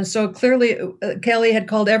around. And so clearly Kelly had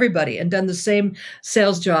called everybody and done the same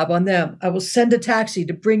sales job on them. I will send a taxi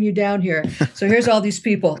to bring you down here. So here's all these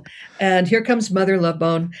people, and here comes Mother Love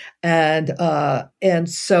Bone. And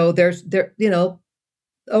so they're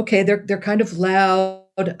kind of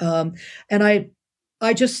loud. And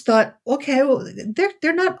I just thought, okay, well,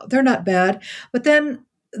 they're not bad. But then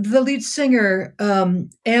the lead singer,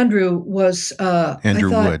 Andrew was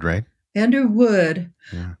Wood, right? Andrew Wood.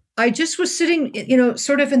 Yeah. I just was sitting,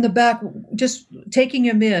 sort of in the back, just taking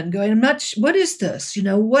him in, going, what is this?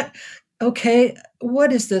 What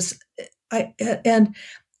is this? And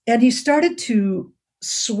he started to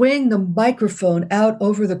swing the microphone out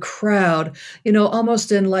over the crowd,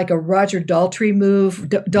 almost in like a Roger Daltrey move.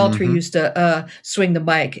 Daltrey used to swing the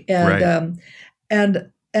mic, and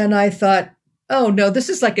and I thought, oh no, this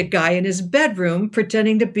is like a guy in his bedroom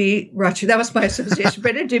pretending to be Roger. That was my association,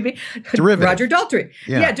 pretending to be Derivative. Roger Daltrey.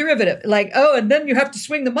 Yeah, derivative. Like, and then you have to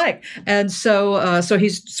swing the mic, and so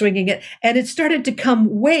he's swinging it, and it started to come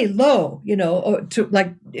way low, to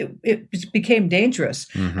like it became dangerous,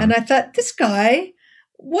 and I thought, this guy.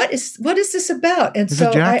 What is this about? And He's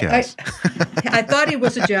so a jackass. I thought he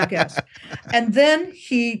was a jackass. And then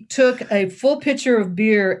he took a full pitcher of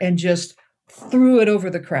beer and just threw it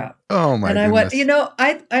over the crowd. Oh my! And I goodness. went,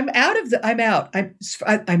 I'm out.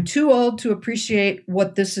 I'm too old to appreciate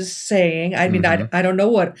what this is saying. I mean, I don't know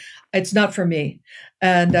what. It's not for me.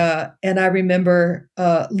 And I remember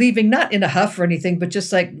leaving, not in a huff or anything, but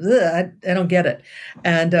just like, I don't get it.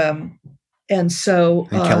 And so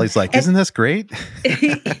Kelly's like, isn't this great?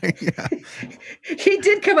 He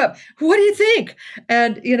did come up. What do you think?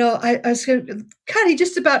 And, I was going, God, he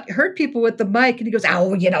just about hurt people with the mic. And he goes,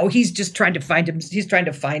 he's just trying to find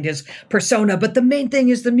his persona. But the main thing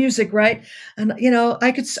is the music, right? And,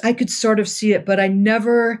 I could sort of see it, but I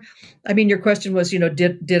never, I mean, your question was,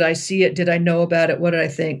 did I see it? Did I know about it? What did I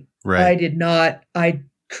think? Right. I did not. I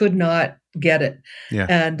could not get it. Yeah.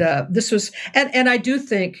 And this was, and I do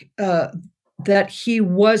think, that he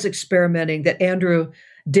was experimenting, that Andrew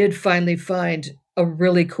did finally find a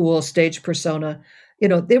really cool stage persona.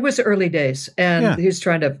 It was early days, and he was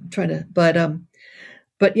trying to, but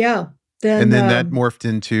yeah. Then that morphed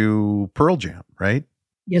into Pearl Jam, right?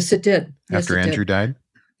 Yes, it did. After Andrew died?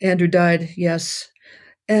 Andrew died, yes.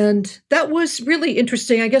 And that was really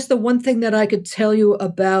interesting. I guess the one thing that I could tell you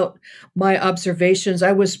about my observations,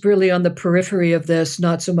 I was really on the periphery of this,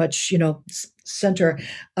 not so much, center.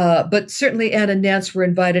 But certainly Ann and Nance were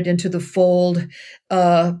invited into the fold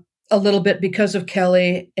a little bit because of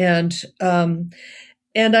Kelly. And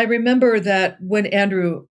I remember that when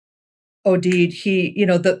Andrew OD'd, he,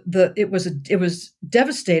 it was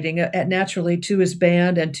devastating naturally to his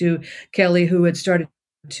band and to Kelly, who had started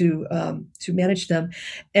to manage them,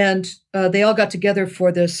 and they all got together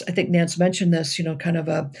for this. I think Nance mentioned this, kind of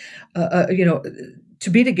to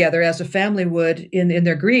be together as a family would in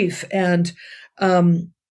their grief, and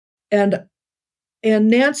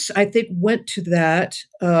Nance, I think, went to that,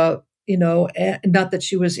 not that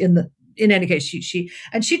she was in any case, she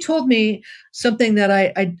told me something that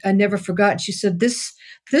I never forgot. She said, this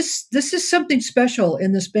is something special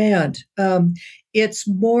in this band. It's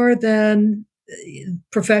more than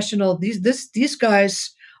professional. These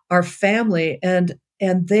guys are family, and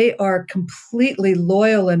they are completely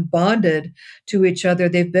loyal and bonded to each other.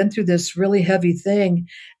 They've been through this really heavy thing,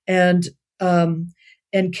 and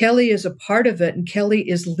Kelly is a part of it, and Kelly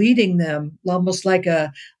is leading them almost like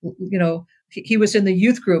he was in the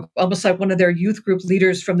youth group, almost like one of their youth group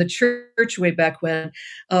leaders from the church way back when,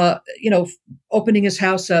 opening his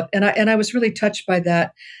house up. And I was really touched by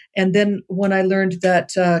that. And then when I learned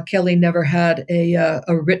that Kelly never had a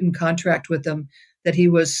written contract with him,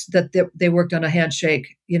 that they worked on a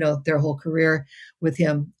handshake, their whole career with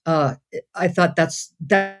him, I thought that's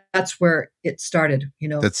where it started.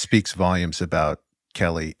 That speaks volumes about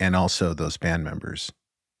Kelly and also those band members,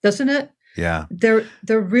 doesn't it? Yeah, they're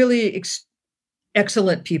really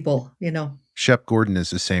excellent people, Shep Gordon is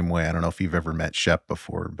the same way. I don't know if you've ever met Shep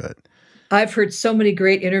before, but I've heard so many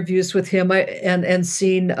great interviews with him. And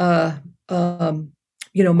seen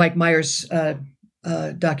Mike Myers'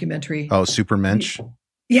 documentary. oh, Supermensch.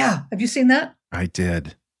 Yeah, have you seen that? I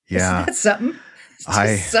did. Yeah, That's something. It's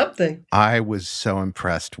just something. I was so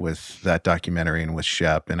impressed with that documentary and with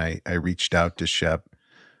Shep, and I reached out to Shep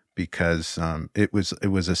because it was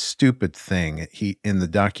a stupid thing. He in the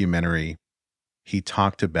documentary he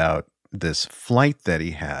talked about this flight that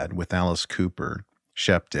he had with Alice Cooper.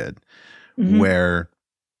 Shep did, where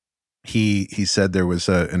he said there was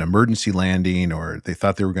an emergency landing, or they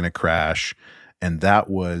thought they were going to crash, and that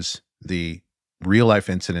was the real life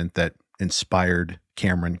incident that inspired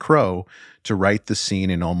Cameron Crowe to write the scene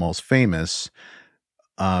in Almost Famous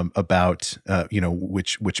about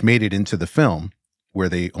which made it into the film, where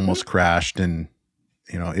they almost crashed, and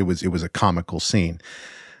it was a comical scene.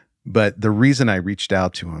 But the reason I reached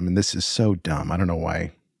out to him, and this is so dumb, I don't know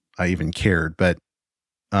why I even cared, but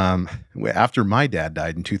after my dad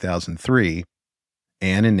died in 2003,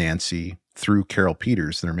 Ann and Nancy, through Carol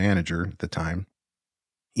Peters, their manager at the time,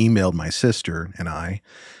 emailed my sister and I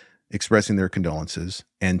expressing their condolences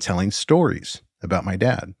and telling stories about my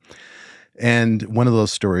dad. And one of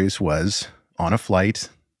those stories was on a flight.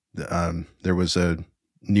 There was a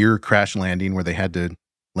near crash landing where they had to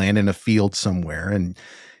land in a field somewhere, and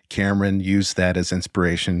Cameron used that as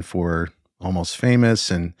inspiration for Almost Famous.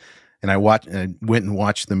 And I went and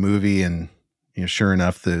watched the movie, and sure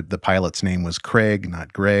enough, the pilot's name was Craig,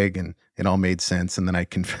 not Greg, and it all made sense. And then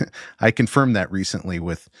I confirmed that recently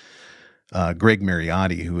with Greg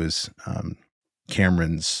Mariotti, who is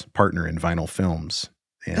Cameron's partner in Vinyl Films.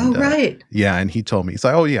 And, right. Yeah, and he told me, he's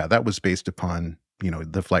like, oh yeah, that was based upon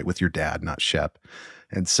the flight with your dad, not Shep.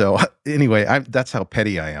 And so anyway, that's how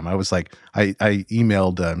petty I am. I was like, I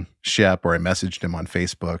emailed Shep, or I messaged him on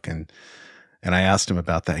Facebook, and I asked him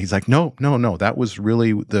about that. He's like, no, that was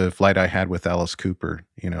really the flight I had with Alice Cooper,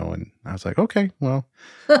 and I was like, okay, well,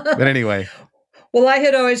 but anyway. Well, I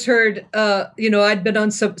had always heard, I'd been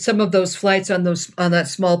on some of those flights on that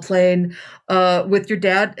small plane with your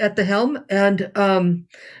dad at the helm, and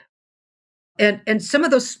some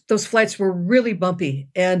of those flights were really bumpy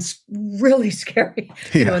and really scary.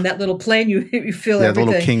 Yeah. In that little plane, you feel everything.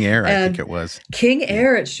 The little King Air, I think it was. King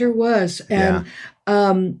Air, it sure was. And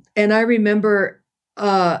and I remember,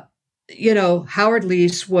 Howard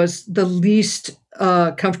Leese was the least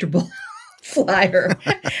comfortable flyer,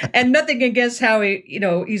 and nothing against Howie.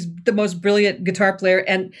 He's the most brilliant guitar player,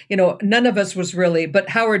 and none of us was really, but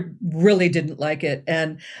Howard really didn't like it.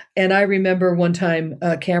 And I remember one time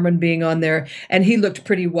Cameron being on there, and he looked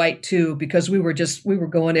pretty white too, because we were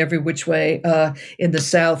going every which way in the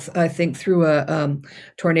South, I think, through a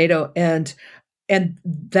tornado. And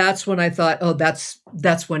that's when I thought, oh, that's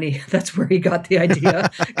where he got the idea,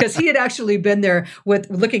 because he had actually been there with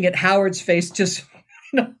looking at Howard's face, just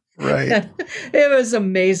right. It was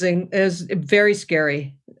amazing. It was very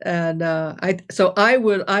scary, and I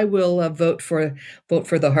will vote for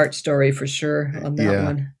the Heart story for sure on that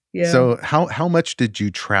one. Yeah. So how much did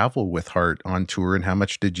you travel with Heart on tour, and how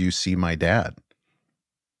much did you see my dad?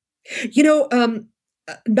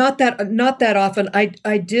 Not that often.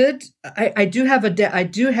 I do have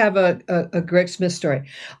a Greg Smith story.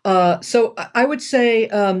 So I would say,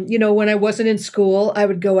 when I wasn't in school, I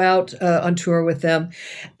would go out on tour with them,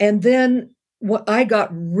 and then I got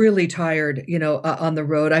really tired, on the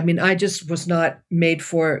road. I mean, I just was not made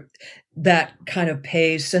for that kind of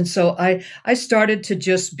pace. And so I started to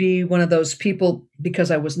just be one of those people,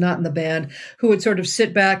 because I was not in the band, who would sort of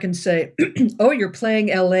sit back and say, oh, you're playing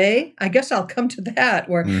LA? I guess I'll come to that.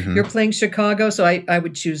 Or you're playing Chicago. So I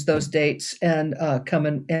would choose those dates and come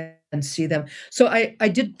and see them. So I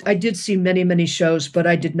did see many, many shows, but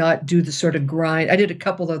I did not do the sort of grind. I did a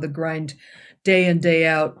couple of the grind day in, day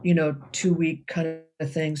out, 2-week kind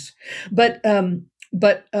of things. But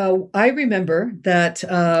I remember that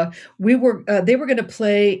they were going to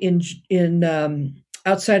play in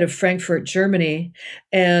outside of Frankfurt, Germany,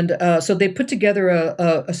 and so they put together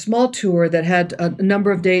a small tour that had a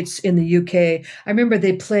number of dates in the UK. I remember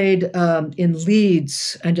they played in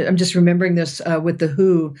Leeds, and I'm just remembering this with the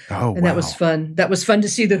Who, and that was fun. That was fun to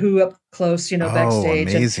see the Who up close,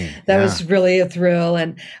 backstage. Oh, amazing! And that was really a thrill,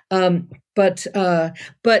 and. But Greg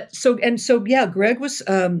was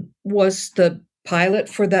the pilot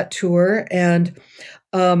for that tour, and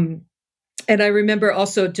I remember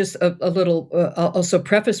also just a little also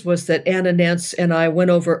preface was that Anna, Nance, and I went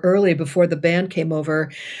over early before the band came over,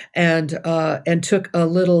 and took a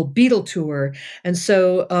little Beatle tour, and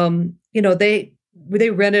so they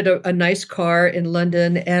rented a nice car in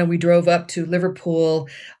London, and we drove up to Liverpool,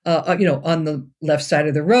 on the left side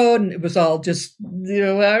of the road, and it was all just,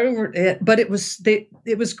 but it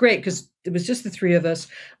was great because it was just the three of us.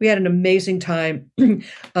 We had an amazing time.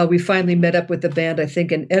 We finally met up with the band, I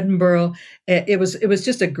think, in Edinburgh. It was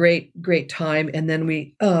just a great time. And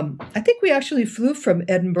then I think we actually flew from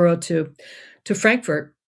Edinburgh to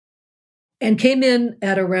Frankfurt and came in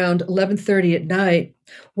at around 11:30 at night.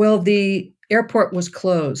 Well, the airport was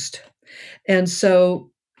closed. And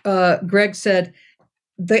so Greg said,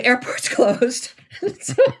 the airport's closed.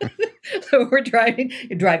 So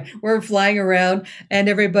we're flying around, and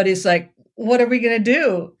everybody's like, what are we going to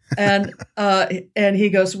do? And he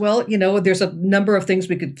goes, well, there's a number of things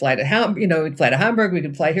we could fly to we'd fly to Hamburg, we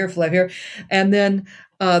could fly here. And then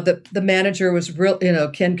the manager was real,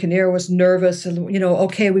 Ken Kinnear was nervous, and,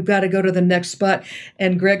 okay, we've got to go to the next spot.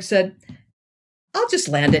 And Greg said, I'll just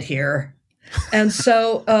land it here. And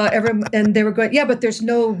so and they were going, yeah, but there's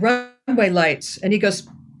no runway lights. And he goes,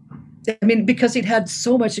 because he'd had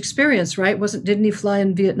so much experience, right? Didn't he fly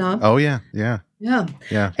in Vietnam? Oh yeah.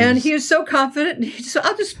 And he was so confident. And he said,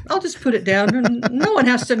 I'll just put it down, and no one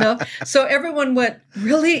has to know. So everyone went,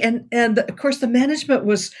 really, and of course the management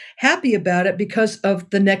was happy about it because of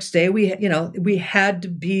the next day. We had to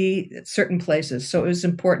be at certain places, so it was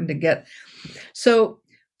important to get. So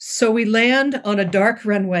we land on a dark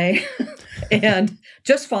runway, and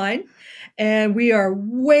just fine. And we are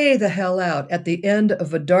way the hell out at the end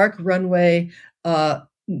of a dark runway.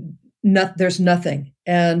 There's nothing.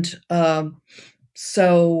 And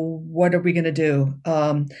so what are we going to do?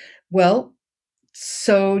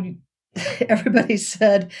 So everybody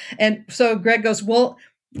said, and so Greg goes, well,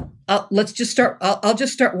 let's just start. I'll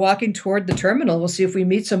just start walking toward the terminal. We'll see if we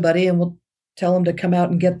meet somebody, and we'll tell them to come out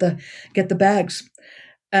and get the bags.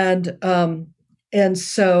 And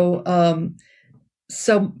so Ann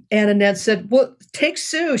and Ned said, well, take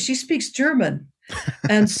Sue. She speaks German.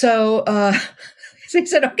 And so he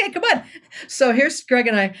said, okay, come on. So here's Greg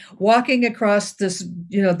and I walking across this,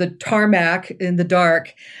 the tarmac in the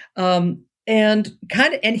dark. And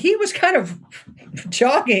he was kind of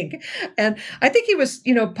jogging. And I think he was,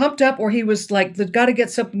 pumped up, or he was like, got to get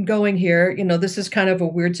something going here. This is kind of a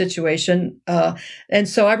weird situation. And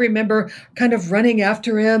so I remember kind of running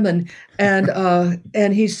after him, he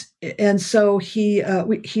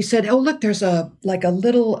said, oh, look, there's like a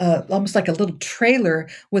little, almost like a little trailer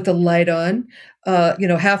with a light on,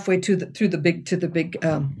 halfway to the big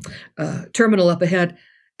terminal up ahead.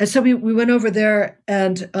 And so we went over there,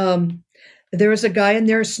 and there was a guy in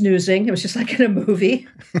there snoozing. It was just like in a movie,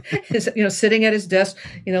 sitting at his desk,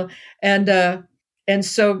 and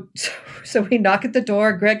so we knock at the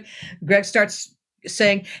door. Greg starts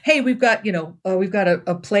saying, "Hey, we've got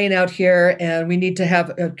a plane out here, and we need to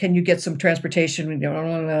have. Can you get some transportation?" And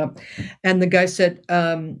the guy said,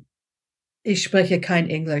 "Ich spreche kein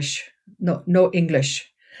English. No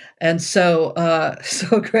English." And so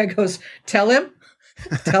Greg goes, "Tell him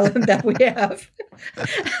that we have."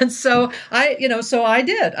 And so I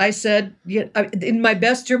did. I said, in my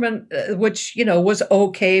best German, which, was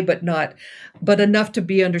okay, but enough to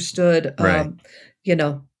be understood. Right.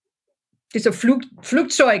 It's a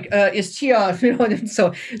Flugzeug ist hier.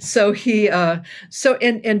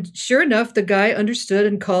 And sure enough, the guy understood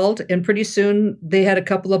and called, and pretty soon they had a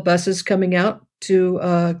couple of buses coming out to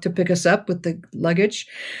pick us up with the luggage,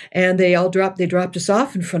 and they dropped us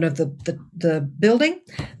off in front of the building.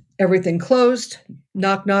 Everything closed.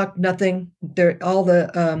 Knock knock. Nothing.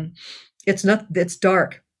 It's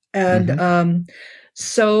dark, and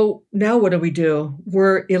so now what do?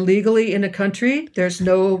 We're illegally in a country. There's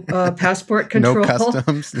no passport control. No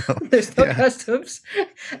customs. No. There's no customs,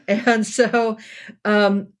 and so.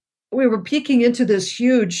 We were peeking into this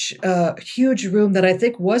huge room that I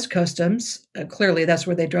think was customs. Clearly, that's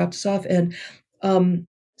where they dropped us off. And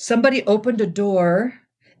somebody opened a door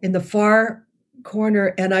in the far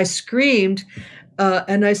corner, and I screamed,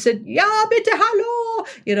 and I said, "Ja, bitte, hallo,"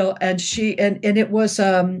 and she and it was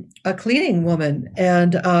a cleaning woman,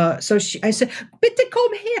 and so I said, "Bitte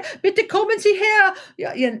komm her, bitte kommen Sie her,"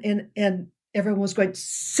 and everyone was going,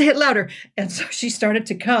 "Say it louder." And so she started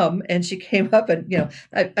to come, and she came up, and,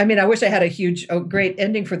 I wish I had a great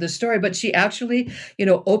ending for this story, but she actually,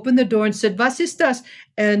 opened the door and said, "Was ist das?"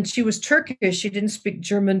 And she was Turkish. She didn't speak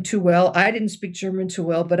German too well. I didn't speak German too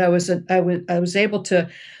well, but I was able to,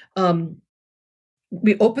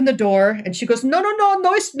 we opened the door, and she goes, no,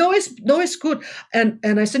 ist gut. And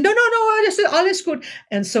I said, no, I said, alles gut.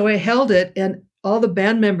 And so I held it, and all the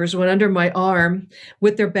band members went under my arm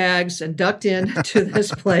with their bags and ducked into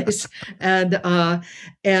this place. And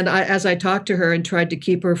as I talked to her and tried to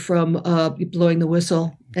keep her from blowing the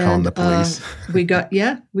whistle, Calling and the police. we got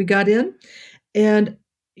in, and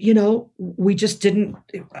we just didn't.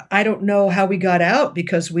 I don't know how we got out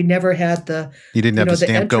because we never had You didn't have the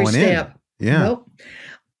stamp entry going stamp. in. Yeah. Nope.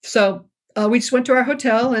 So we just went to our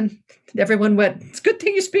hotel, and everyone went, "It's a good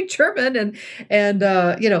thing you speak German," and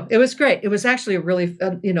it was great. It was actually a really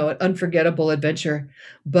an unforgettable adventure.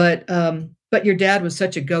 But your dad was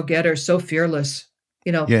such a go-getter, so fearless.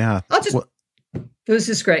 Yeah. It was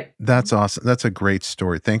just great. That's awesome. That's a great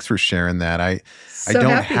story. Thanks for sharing that. I So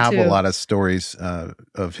don't happy have a to. lot of stories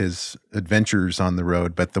of his adventures on the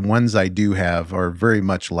road, but the ones I do have are very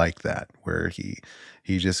much like that, where he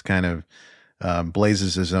just kind of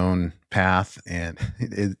blazes his own path and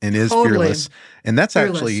is Totally. fearless. And that's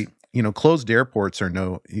Fearless. actually, closed airports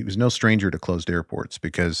he was no stranger to closed airports,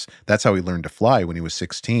 because that's how he learned to fly when he was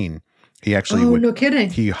 16. He actually No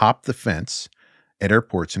kidding. he hopped the fence at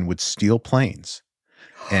airports and would steal planes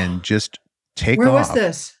and just take Where off was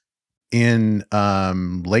this? in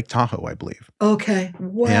Lake Tahoe, I believe. Okay.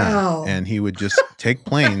 Wow. Yeah. And he would just take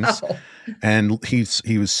planes. Wow. And he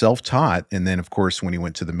was self-taught. And then, of course, when he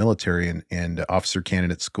went to the military and officer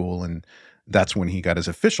candidate school, and that's when he got his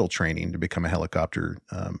official training to become a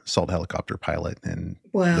assault helicopter pilot, and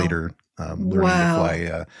Wow. later learning Wow. to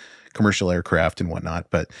fly commercial aircraft and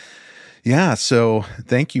whatnot. But yeah, so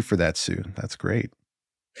thank you for that, Sue. That's great.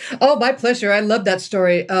 Oh, my pleasure. I love that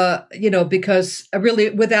story. Because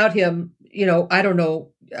really, without him, I don't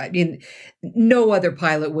know. I mean, no other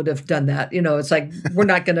pilot would have done that. It's like we're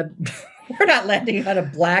not landing on a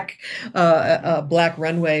black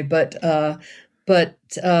runway, but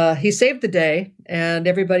he saved the day, and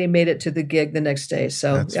everybody made it to the gig the next day.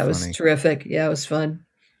 So That's that was funny. terrific. Yeah, it was fun.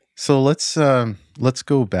 So let's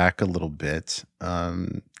go back a little bit.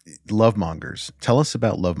 Love Mongers. Tell us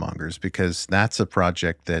about Love Mongers, because that's a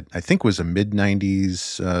project that I think was a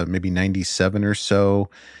mid-90s, maybe 97 or so.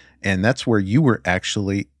 And that's where you were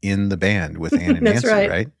actually in the band with Ann and That's Nancy, right.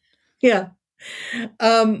 right? Yeah.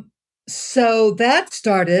 So that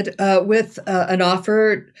started with an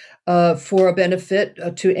offer for a benefit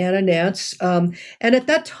to Ann and Nance. And at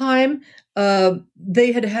that time,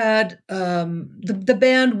 they had the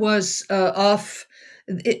band was off.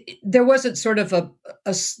 There wasn't sort of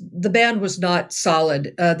the band was not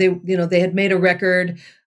solid. They had made a record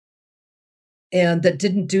and that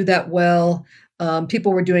didn't do that well.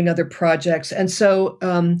 People were doing other projects, and so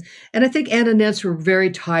and I think Ann and Nance were very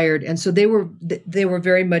tired, and so they were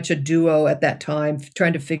very much a duo at that time,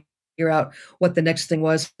 trying to figure out what the next thing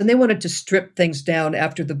was, and they wanted to strip things down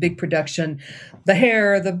after the big production, the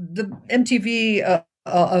hair, the MTV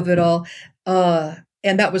of it all.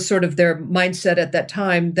 And that was sort of their mindset at that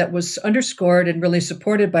time, that was underscored and really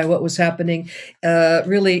supported by what was happening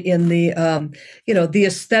really in the, the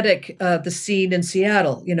aesthetic, the scene in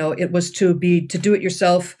Seattle. It was to do it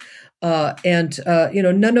yourself and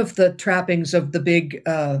none of the trappings of the big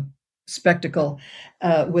spectacle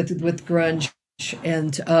with grunge.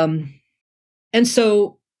 And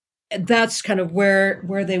so that's kind of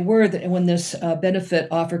where they were when this benefit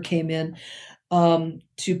offer came in.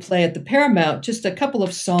 To play at the Paramount, just a couple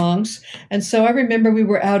of songs. And so I remember we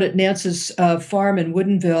were out at Nance's farm in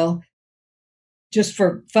Woodinville just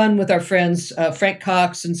for fun with our friends, Frank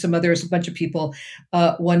Cox and some others, a bunch of people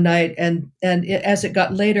one night. And as it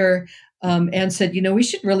got later, Anne said, we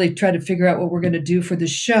should really try to figure out what we're going to do for the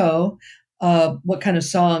show, what kind of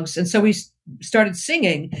songs. And so we started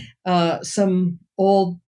singing some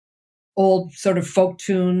old sort of folk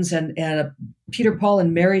tunes and a Peter, Paul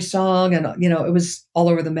and Mary song. And, it was all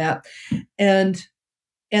over the map. And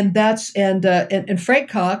Frank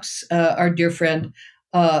Cox, our dear friend,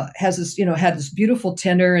 has this, had this beautiful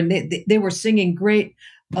tenor, and they were singing great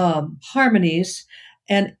harmonies.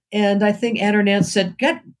 And I think Ann or Nance said,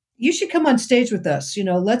 God, you should come on stage with us.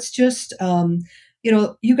 Let's just,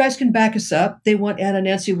 you guys can back us up. They want Ann and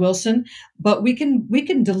Nancy Wilson, but we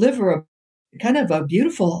can deliver a kind of a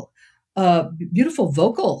beautiful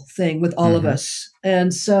vocal thing with all of us.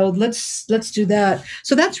 And so let's do that.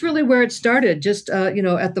 So that's really where it started, just,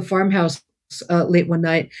 at the farmhouse late one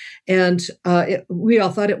night. And we all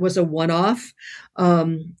thought it was a one-off.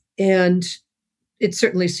 And it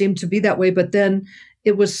certainly seemed to be that way. But then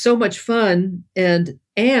it was so much fun. And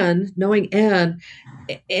knowing Anne,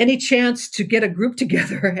 any chance to get a group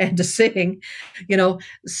together and to sing,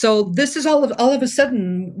 so this is all of a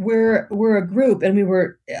sudden we're a group. And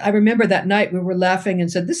I remember that night we were laughing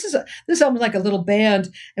and said, this is almost like a little band.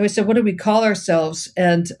 And we said, what do we call ourselves?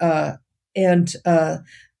 And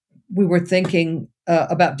we were thinking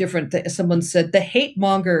about different things. Someone said the hate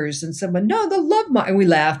mongers, and someone, no, the love mongers. And we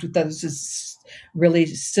laughed. We thought it was this really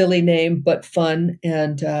silly name, but fun,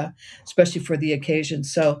 and especially for the occasion.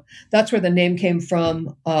 So that's where the name came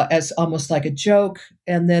from, as almost like a joke.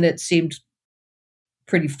 And then it seemed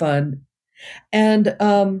pretty fun. And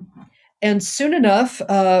soon enough,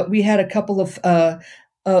 we had a couple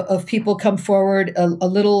of people come forward, a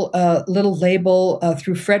little label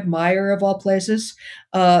through Fred Meyer of all places,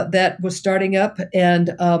 that was starting up, and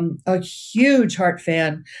a huge Heart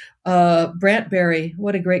fan, Brant Berry,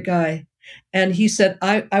 what a great guy. And he said,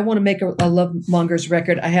 I want to make a Love Mongers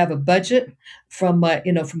record. I have a budget from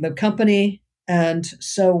from the company. And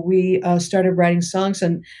so we started writing songs,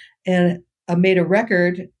 and made a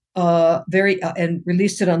record, and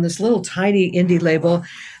released it on this little tiny indie label.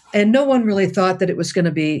 And no one really thought that it was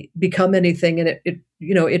going to become anything. And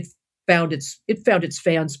it found its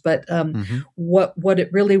fans. But what it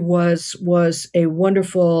really was a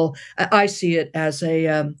wonderful. I see it as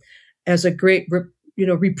a great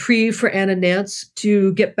reprieve for Ann and Nance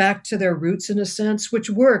to get back to their roots, in a sense, which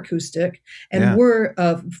were acoustic and were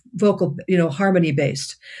vocal, harmony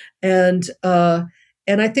based, and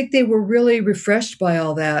I think they were really refreshed by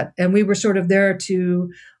all that. And we were sort of there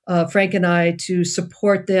to Frank and I to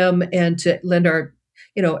support them and to lend our,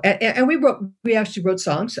 and we actually wrote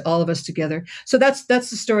songs, all of us together. So that's the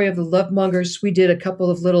story of the Love Mongers. We did a couple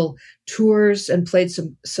of little tours and played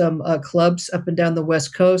some clubs up and down the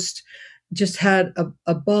West Coast. Just had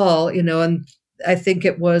a ball, and I think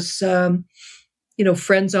it was,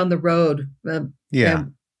 friends on the road. And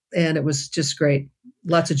it was just great.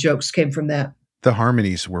 Lots of jokes came from that. The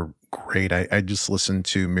harmonies were great. I just listened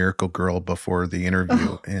to Miracle Girl before the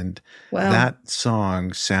interview, and that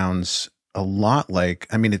song sounds a lot like,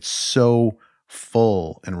 it's so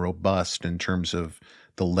full and robust in terms of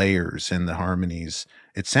the layers and the harmonies.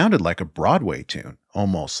 It sounded like a Broadway tune,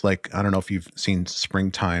 almost like, I don't know if you've seen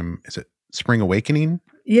Springtime. Is it Spring Awakening?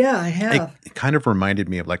 Yeah, I have. It kind of reminded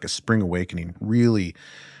me of like a Spring Awakening, really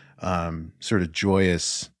sort of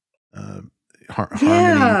joyous,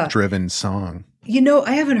 harmony-driven song.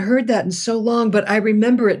 I haven't heard that in so long, but I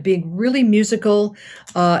remember it being really musical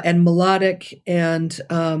and melodic, and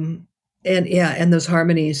those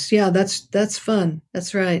harmonies. Yeah, that's fun.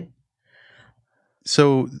 That's right.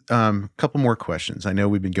 So, a couple more questions. I know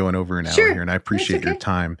we've been going over an hour here, and I appreciate your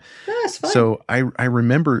time. No, that's fine. So, I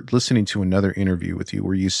remember listening to another interview with you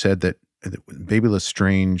where you said that Baby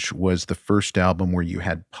Lestrange was the first album where you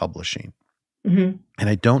had publishing. Mm-hmm. And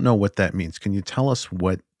I don't know what that means. Can you tell us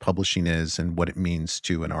what publishing is and what it means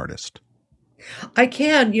to an artist? I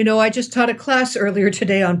can. I just taught a class earlier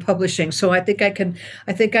today on publishing, so I think I can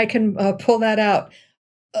pull that out.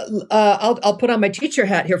 I'll put on my teacher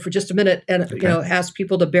hat here for just a minute and ask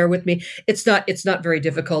people to bear with me. It's not very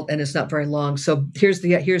difficult, and it's not very long. So here's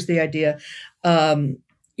the idea.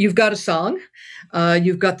 You've got a song,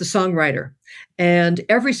 you've got the songwriter, and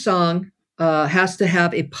every song has to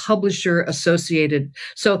have a publisher associated.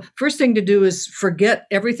 So first thing to do is forget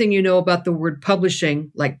everything you know about the word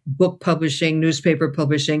publishing, like book publishing, newspaper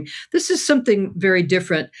publishing. This is something very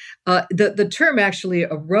different. The term actually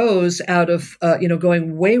arose out of,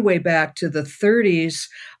 going way, way back to the 30s,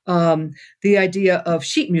 the idea of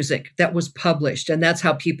sheet music that was published. And that's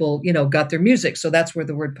how people, got their music. So that's where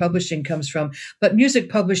the word publishing comes from. But music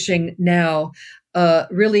publishing now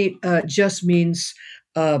really just means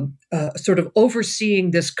sort of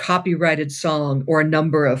overseeing this copyrighted song or a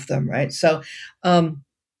number of them, right? So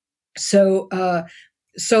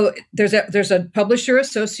there's a publisher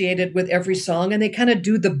associated with every song, and they kind of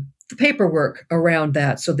do the paperwork around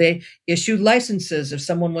that. So they issue licenses. If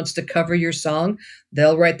someone wants to cover your song,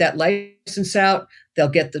 they'll write that license out. They'll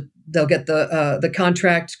get the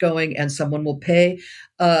contract going, and someone will pay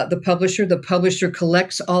the publisher. The publisher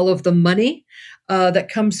collects all of the money that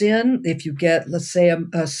comes in. If you get, let's say,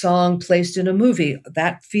 a song placed in a movie,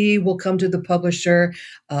 that fee will come to the publisher.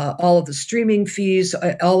 All of the streaming fees,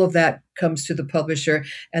 all of that comes to the publisher,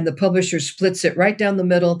 and the publisher splits it right down the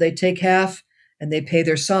middle. They take half, and they pay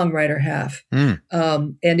their songwriter half. And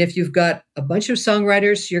if you've got a bunch of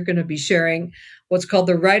songwriters, you're going to be sharing what's called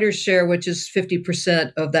the writer's share, which is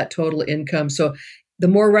 50% of that total income. So the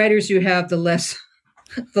more writers you have, the less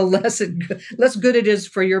good it is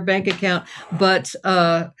for your bank account. But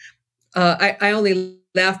I only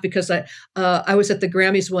laugh because I was at the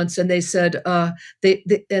Grammys once, and they said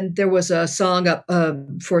and there was a song up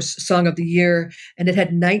for Song of the Year, and it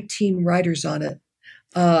had 19 writers on it.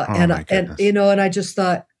 And I just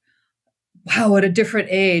thought, wow, what a different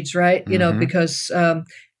age, right? Because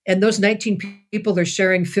and those 19 people are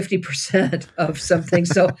sharing 50% of something.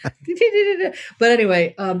 So, but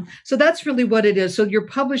anyway, so that's really what it is. So your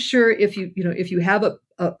publisher, if you have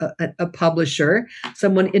a publisher,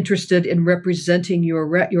 someone interested in representing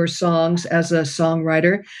your songs as a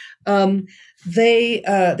songwriter,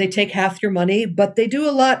 they take half your money, but they do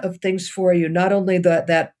a lot of things for you. Not only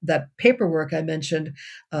that paperwork I mentioned,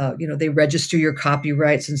 they register your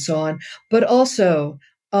copyrights and so on, but also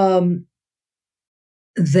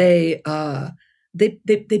they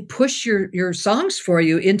push your songs for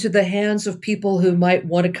you into the hands of people who might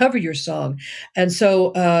want to cover your song, and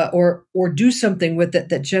so or do something with it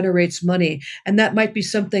that generates money. And that might be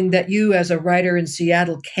something that you, as a writer in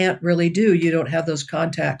Seattle, can't really do. You don't have those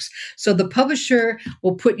contacts. So the publisher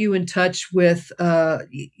will put you in touch with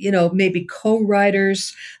maybe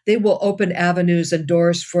co-writers. They will open avenues and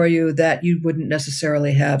doors for you that you wouldn't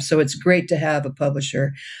necessarily have. So it's great to have a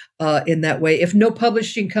publisher in that way. If no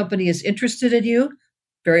publishing company is interested in you,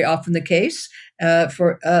 very often the case,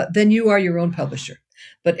 then you are your own publisher.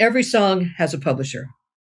 But every song has a publisher.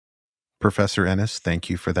 Professor Ennis,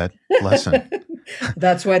 thank you for that lesson.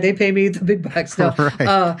 That's why they pay me the big bucks. No,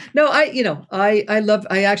 right.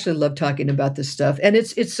 I actually love talking about this stuff, and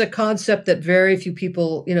it's a concept that very few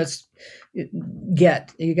people,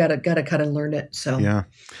 get. You gotta kind of learn it. So yeah,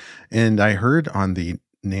 and I heard on the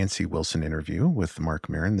Nancy Wilson interview with Mark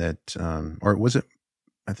Maron that, or was it?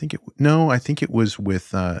 I think it was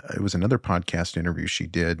with it was another podcast interview she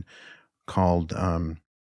did called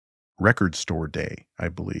Record Store Day, I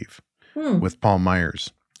believe, with Paul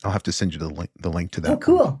Myers. I'll have to send you the link to that. Oh,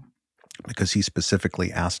 cool. Because he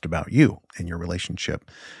specifically asked about you and your relationship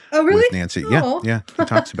with Nancy. Oh. Yeah, he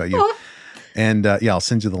talks about you. And I'll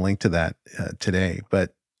send you the link to that today.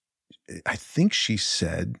 But I think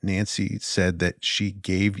Nancy said that she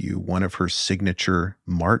gave you one of her signature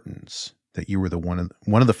Martins, that you were one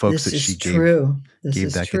of the folks that she gave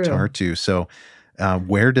that guitar to. So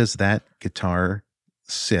where does that guitar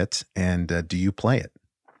sit, and do you play it?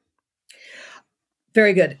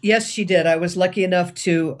 Very good. Yes, she did. I was lucky enough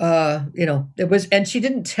to, and she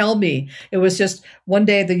didn't tell me. It was just one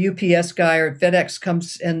day the UPS guy or FedEx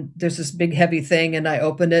comes and there's this big heavy thing, and I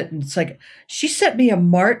open it and it's like, she sent me a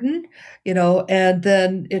Martin, and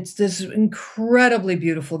then it's this incredibly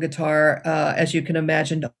beautiful guitar, as you can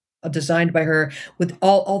imagine, designed by her with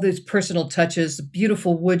all these personal touches, the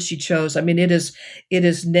beautiful wood she chose. I mean, it is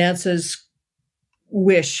Nance's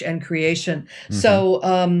wish and creation.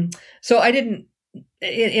 Mm-hmm. So I didn't.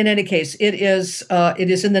 In any case, it is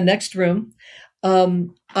in the next room.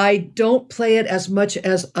 I don't play it as much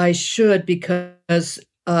as I should because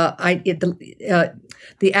the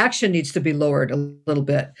action needs to be lowered a little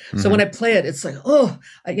bit. Mm-hmm. So when I play it, it's like,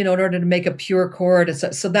 in order to make a pure chord,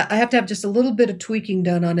 so that I have to have just a little bit of tweaking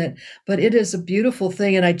done on it. But it is a beautiful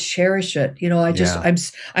thing, and I cherish it.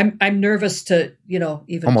 I'm nervous to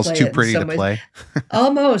even almost play too it pretty in some to ways. play.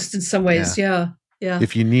 Almost in some ways, yeah. Yeah.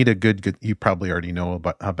 If you need a good, you probably already know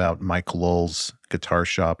about Mike Lowell's guitar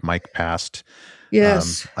shop. Mike passed,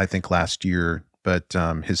 yes, I think last year, but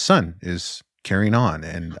his son is carrying on.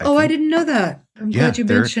 And I didn't know that. I'm glad you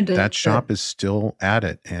mentioned it. That shop is still at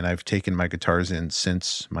it, and I've taken my guitars in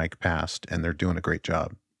since Mike passed, and they're doing a great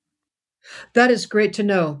job. That is great to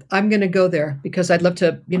know. I'm going to go there because I'd love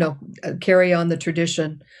to, carry on the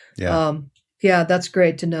tradition. Yeah. Yeah, that's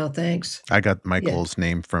great to know. Thanks. I got Michael's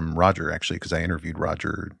name from Roger, actually, because I interviewed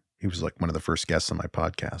Roger. He was like one of the first guests on my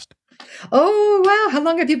podcast. Oh, wow. How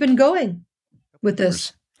long have you been going with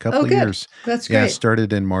this? Couple of years. That's great. Yeah, it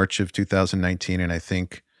started in March of 2019, and I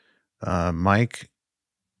think Mike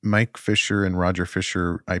Fisher and Roger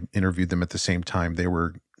Fisher, I interviewed them at the same time. They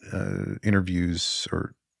were interviews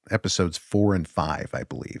or episodes 4 and 5, I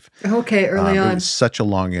believe. Okay, early on. It was such a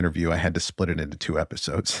long interview. I had to split it into 2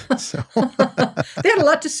 episodes. So they had a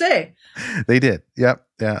lot to say. They did. Yep.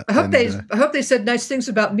 Yeah. I hope they said nice things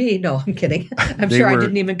about me. No, I'm kidding. I'm sure I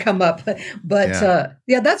didn't even come up. But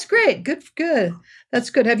that's great. Good. That's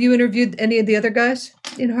good. Have you interviewed any of the other guys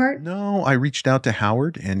in Heart? No, I reached out to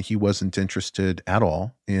Howard, and he wasn't interested at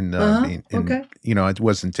all in okay. It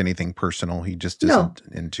wasn't anything personal. He just isn't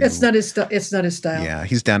into. It's not his style. Yeah,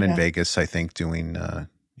 he's down in Vegas, I think, doing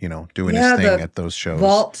doing his thing at those shows.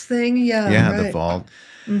 Vault thing, yeah, right. The Vault.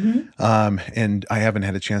 Mm-hmm. And I haven't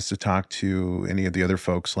had a chance to talk to any of the other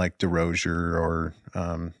folks like DeRozier or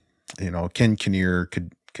Ken Kinnear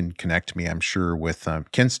can connect me, I'm sure, with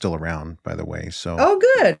Ken's still around, by the way. So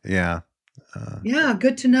good. Yeah. Yeah,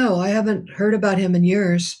 good to know. I haven't heard about him in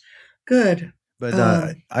years. Good.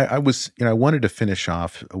 But I wanted to finish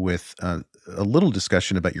off with a little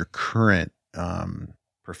discussion about your current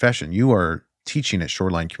profession. You are teaching at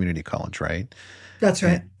Shoreline Community College, right? That's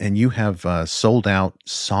right. And you have sold out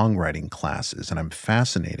songwriting classes, and I'm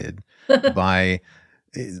fascinated by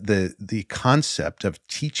the concept of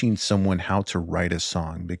teaching someone how to write a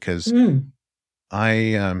song, because Mm.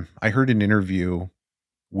 I heard an interview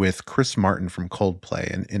with Chris Martin from Coldplay,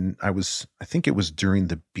 and I think it was during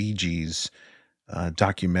the Bee Gees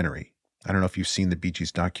documentary. I don't know if you've seen the Bee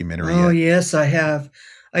Gees documentary Oh, yet. yes, I have.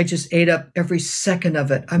 I just ate up every second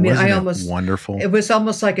of it. I mean, Wasn't it wonderful? it was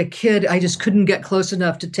almost like a kid. I just couldn't get close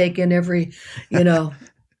enough to take in every, you know,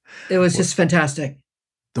 it was just fantastic.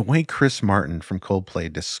 The way Chris Martin from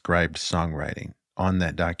Coldplay described songwriting on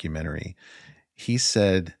that documentary, he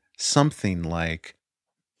said something like,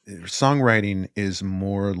 songwriting is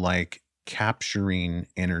more like capturing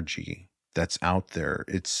energy that's out there.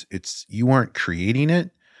 It's you aren't creating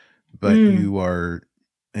it, but Mm. you are,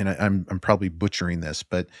 and I'm probably butchering this,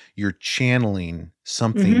 but you're channeling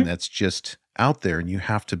something Hmm. that's just out there, and you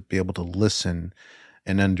have to be able to listen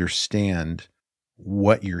and understand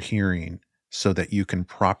what you're hearing so that you can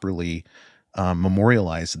properly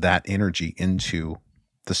memorialize that energy into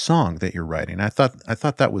the song that you're writing. I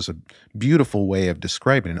thought that was a beautiful way of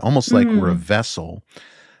describing it, almost like we're a Mm. vessel,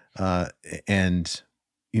 uh, and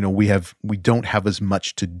we don't have as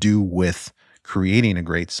much to do with creating a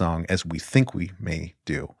great song as we think we may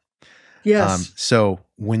do. Yes. So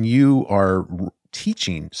when you are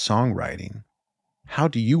teaching songwriting, how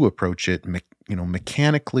do you approach it,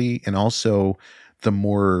 mechanically, and also the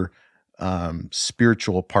more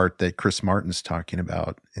spiritual part that Chris Martin's talking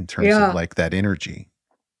about in terms of Yeah. like that energy?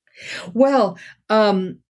 Well,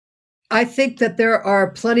 I think that there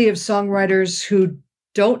are plenty of songwriters who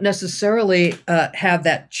don't necessarily have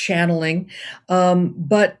that channeling,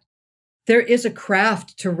 but there is a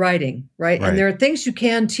craft to writing, right? And Right. there are things you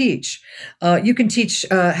can teach. You can teach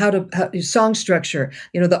how song structure,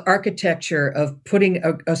 the architecture of putting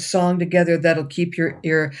a song together that'll keep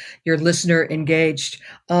your listener engaged,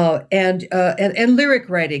 and lyric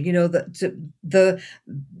writing.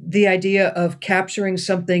 The idea of capturing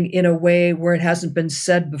something in a way where it hasn't been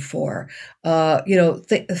said before.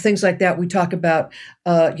 Things like that. We talk about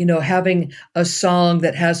having a song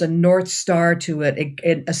that has a North Star to it,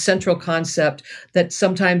 a central concept that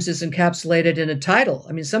sometimes is encapsulated in a title.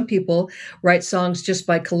 I mean, some people write songs just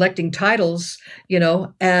by collecting titles,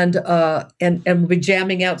 and we'll be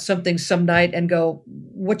jamming out something some night and go,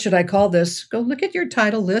 what should I call this? Go look at your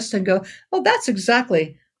title list and go, oh, that's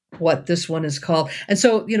exactly what this one is called. And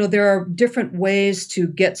so, there are different ways to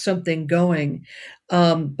get something going.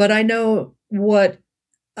 But I know what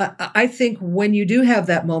I think when you do have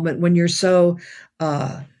that moment when you're so,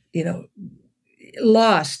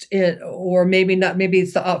 lost or maybe not, maybe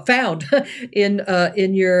it's found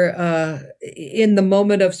in your in the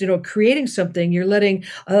moment of creating something, you're letting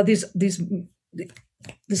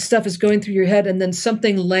this stuff is going through your head, and then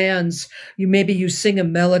something lands. You sing a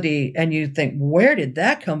melody and you think, where did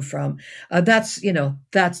that come from? That's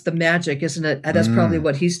the magic, isn't it? And that's probably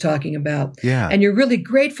what he's talking about. Yeah. And you're really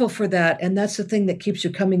grateful for that, and that's the thing that keeps you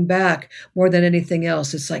coming back more than anything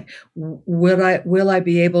else. It's like, will I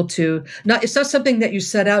be able to? It's not something that you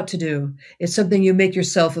set out to do. It's something you make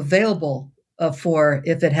yourself available for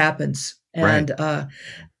if it happens, and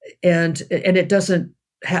and it doesn't.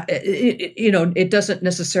 It doesn't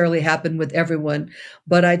necessarily happen with everyone,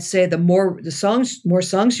 but I'd say the more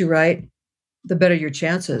songs you write, the better your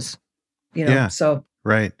chances. Yeah. So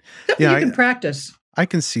Right. you Yeah. can practice. I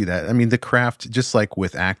can see that. I mean, the craft, just like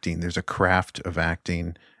with acting, there's a craft of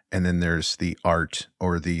acting, and then there's the art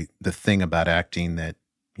or the thing about acting that,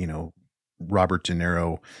 Robert De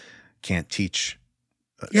Niro can't teach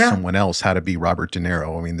Yeah. someone else how to be Robert De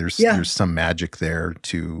Niro. I mean, Yeah. there's some magic there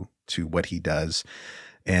to what he does.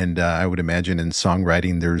 And I would imagine in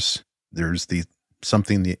songwriting, there's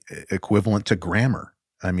something the equivalent to grammar.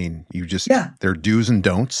 I mean, Yeah. there are do's and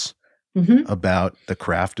don'ts Hmm. about the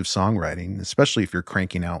craft of songwriting, especially if you're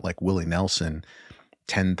cranking out like Willie Nelson,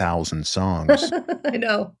 10,000 songs. I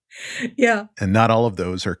know. Yeah. And not all of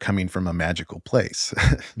those are coming from a magical place.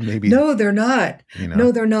 Maybe, No, they're not. you know,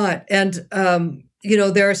 No, they're not. And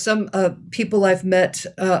there are some people I've met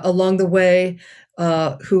along the way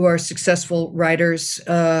who are successful writers.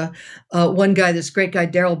 One guy, this great guy,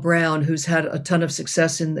 Daryl Brown, who's had a ton of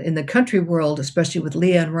success in the country world, especially with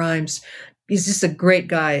Leanne Rhymes. he's just a great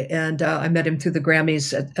guy, and I met him through the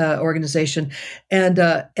Grammys organization, and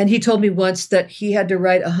he told me once that he had to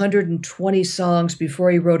write 120 songs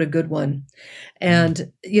before he wrote a good one,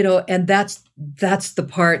 and and that's the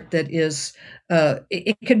part that is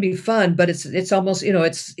it can be fun, but it's almost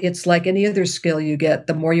it's like any other skill you get.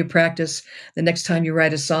 The more you practice, the next time you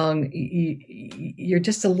write a song, you're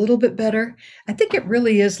just a little bit better. I think it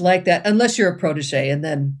really is like that, unless you're a protege, and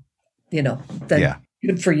then then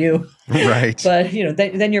good for you, Right? But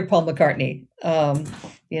then you're Paul McCartney,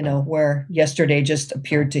 where yesterday just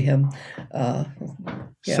appeared to him. Yeah.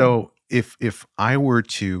 So if I were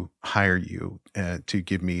to hire you to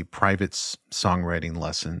give me private songwriting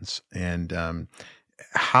lessons, and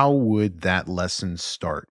how would that lesson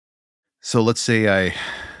start? So let's say I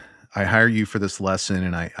hire you for this lesson,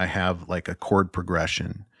 and I have like a chord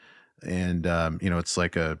progression, and it's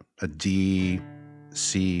like a D,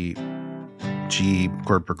 C, G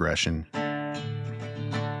chord progression.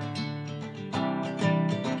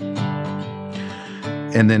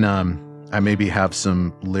 And then I maybe have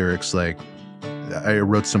some lyrics, like I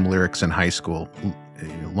wrote some lyrics in high school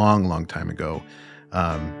a long time ago.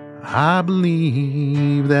 I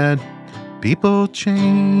believe that people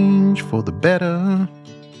change for the better.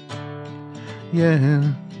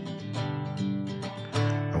 Yeah.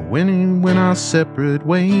 When we went our separate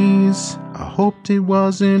ways, I hoped it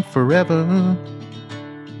wasn't forever.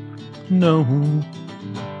 No.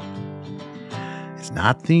 It's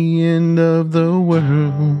not the end of the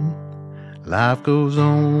world. Life goes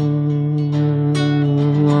on.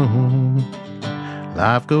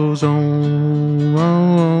 Life goes on.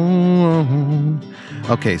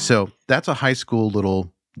 Okay, so that's a high school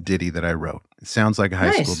little ditty that I wrote. It sounds like a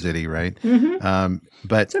high school ditty, right? Mm-hmm.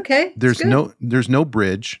 But it's okay. There's no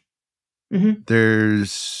bridge. Mm-hmm.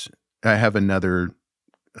 I have another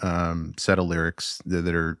set of lyrics that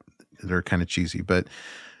are kind of cheesy, but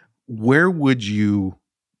where would you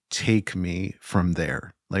take me from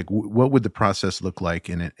there? Like, what would the process look like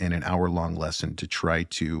in an hour-long lesson to try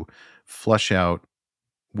to flush out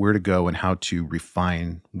where to go and how to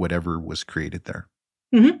refine whatever was created there?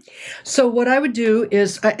 Mm-hmm. So what I would do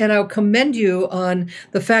is, and I'll commend you on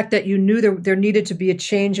the fact that you knew there needed to be a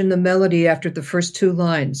change in the melody after the first two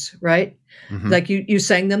lines, right? Mm-hmm. Like you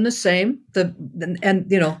sang them the same, and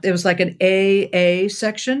it was like an A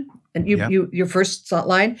section, and your first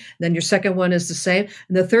line, then your second one is the same,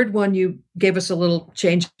 and the third one you gave us a little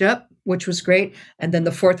change up, which was great, and then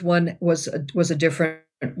the fourth one was a different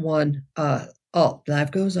one.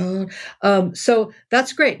 Life goes on. So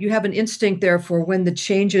that's great. You have an instinct there for when the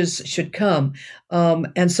changes should come.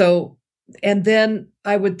 And then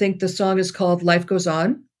I would think the song is called Life Goes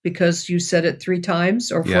On because you said it 3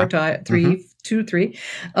 times or 4 times, 3, mm-hmm. 2, 3.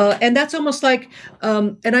 And that's almost like,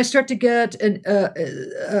 and I start to get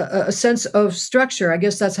a sense of structure. I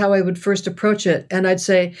guess that's how I would first approach it. And I'd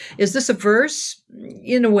say, is this a verse?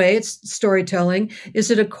 In a way, it's storytelling.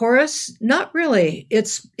 Is it a chorus? Not really.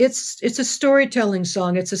 It's a storytelling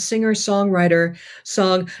song. It's a singer-songwriter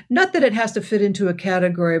song. Not that it has to fit into a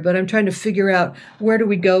category, but I'm trying to figure out where do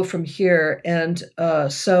we go from here. And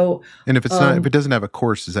so. And if it doesn't have a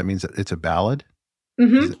chorus, does that mean it's a ballad?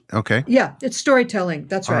 Mm-hmm. Okay. Yeah, it's storytelling.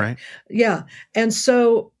 That's right. All right. Yeah, and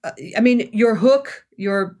so your hook,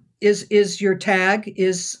 is your tag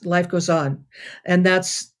is Life Goes On, and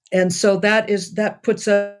so that puts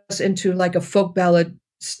us into like a folk ballad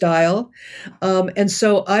style, and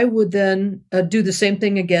so I would then do the same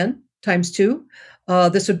thing again times 2.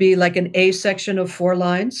 This would be like an A section of 4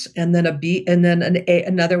 lines, and then a B, and then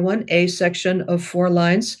another one, A section of 4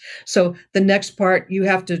 lines. So the next part, you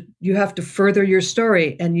have to further your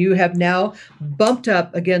story, and you have now bumped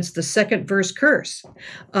up against the second verse curse,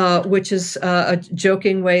 which is a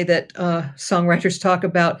joking way that songwriters talk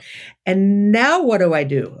about. And now what do I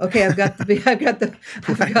do? Okay, I've got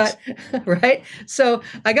right. So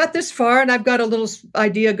I got this far, and I've got a little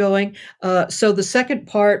idea going. So the second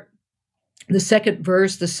part. The second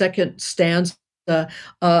verse, the second stanza,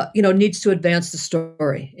 needs to advance the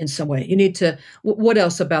story in some way. You need to. What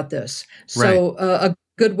else about this? So a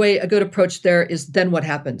good approach there is then what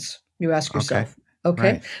happens? You ask yourself.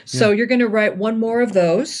 Okay. Right. So you're going to write one more of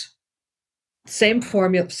those. Same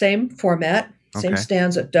formula, same format, same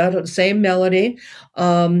stanza, same melody,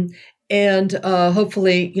 and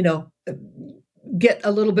hopefully, get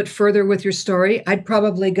a little bit further with your story. I'd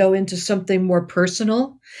probably go into something more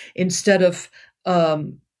personal instead of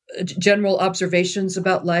general observations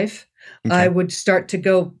about life. Okay. I would start to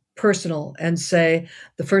go personal and say,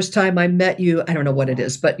 the first time I met you, I don't know what it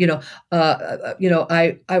is, but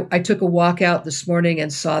I took a walk out this morning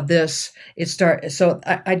and saw this.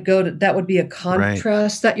 I'd go to, that would be a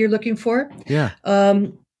contrast that you're looking for. Yeah.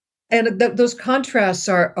 And those contrasts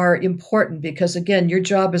are important because, again, your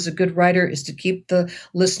job as a good writer is to keep the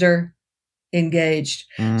listener engaged.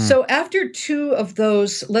 So after two of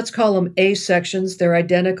those, let's call them A sections, they're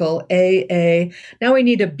identical, A. Now we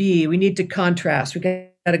need a B. We need to contrast. We got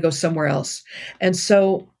to go somewhere else. And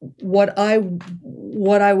so what I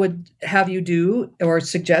would have you do or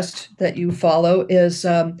suggest that you follow is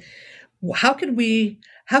how can we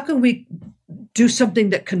do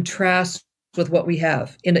something that contrasts with what we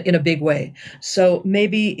have in a big way? So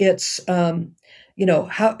maybe it's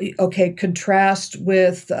contrast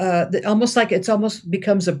with almost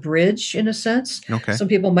becomes a bridge in a sense. Okay. Some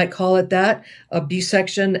people might call it that, a B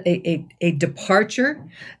section, a departure.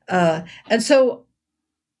 And so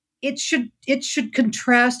it should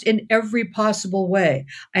contrast in every possible way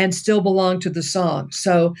and still belong to the song.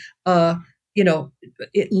 So,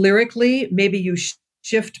 lyrically, maybe you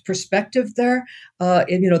shift perspective there.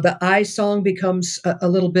 The I song becomes a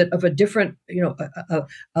little bit of a different, a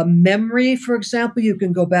memory, for example. You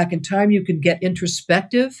can go back in time. You can get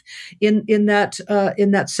introspective in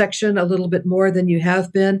that section a little bit more than you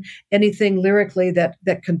have been. Anything lyrically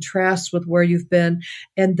that contrasts with where you've been,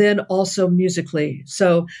 and then also musically.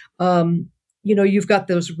 So, you've got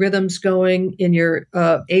those rhythms going in your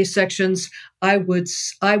A sections. I would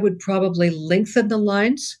probably lengthen the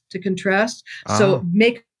lines to contrast. So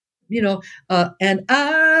make, and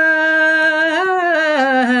I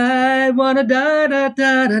wanna da da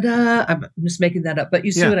da da da. I'm just making that up, but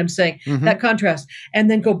you see what I'm saying? Mm-hmm. That contrast,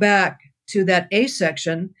 and then go back to that A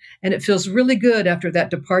section, and it feels really good after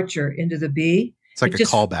that departure into the B. It's like a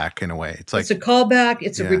callback in a way. It's a callback.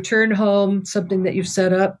 It's a return home, something that you've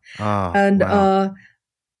set up. And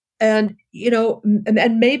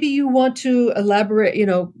maybe you want to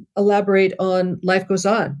elaborate on Life Goes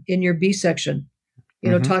On in your B section,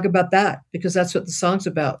 talk about that because that's what the song's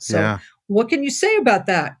about. So what can you say about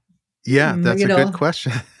that? Yeah, that's a good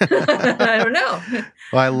question. I don't know.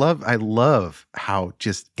 Well, I love how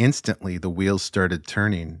just instantly the wheels started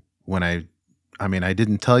turning when I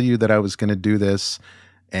didn't tell you that I was going to do this,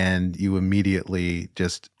 and you immediately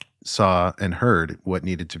just saw and heard what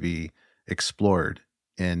needed to be explored.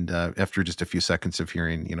 And after just a few seconds of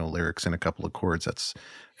hearing, lyrics and a couple of chords, that's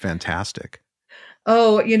fantastic.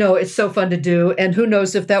 Oh, it's so fun to do, and who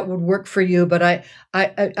knows if that would work for you? But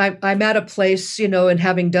I'm at a place, and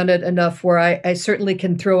having done it enough, where I certainly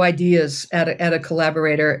can throw ideas at a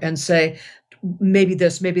collaborator and say, maybe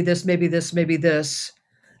this, maybe this, maybe this, maybe this.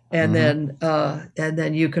 And then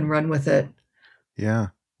you can run with it. Yeah.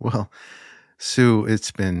 Well, Sue,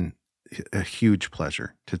 it's been a huge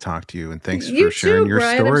pleasure to talk to you, and thanks for sharing your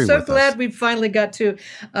Brian. story I'm so with glad us. we finally got to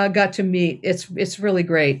meet. It's really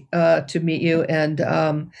great to meet you, and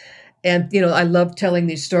I love telling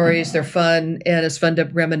these stories. They're fun, and it's fun to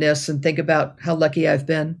reminisce and think about how lucky I've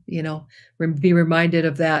been. Be reminded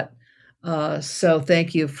of that. So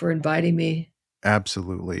thank you for inviting me.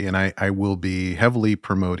 Absolutely. And I will be heavily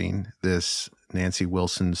promoting this Nancy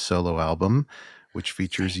Wilson solo album, which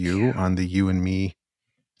features you on the You and Me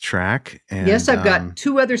track. And, yes, I've got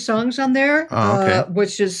two other songs on there,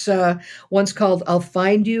 which is one's called I'll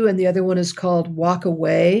Find You, and the other one is called Walk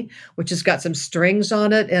Away, which has got some strings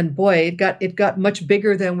on it. And boy, it got much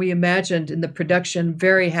bigger than we imagined in the production.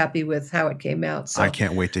 Very happy with how it came out. So I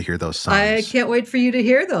can't wait to hear those songs. I can't wait for you to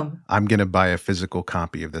hear them. I'm going to buy a physical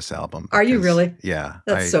copy of this album. Are you really? Yeah.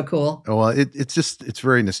 That's so cool. Well, it's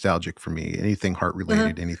very nostalgic for me. Anything heart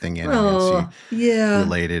related, anything Nancy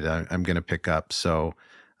related, I'm going to pick up. So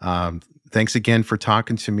thanks again for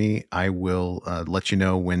talking to me. I will let you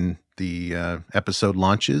know when the episode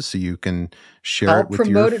launches so you can share it with your folks.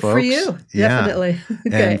 I'll promote it for you. Definitely.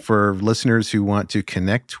 Okay. And for listeners who want to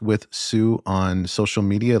connect with Sue on social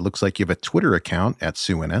media, it looks like you have a Twitter account at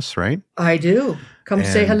Sue Ennis, right? I do. Come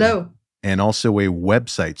say hello. And also a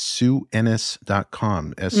website,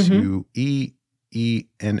 SueEnnis.com,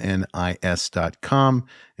 SueEnnis.com.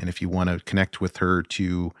 And if you want to connect with her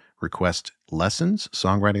to request lessons,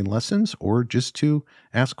 songwriting lessons, or just to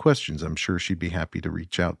ask questions, I'm sure she'd be happy to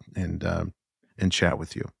reach out and chat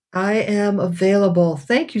with you. I am available.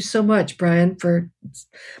 Thank you so much, Brian, for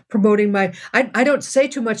promoting I don't say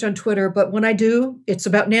too much on Twitter, but when I do, it's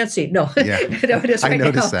about Nancy. No, yeah. it is right I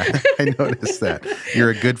noticed now. that. I noticed that. You're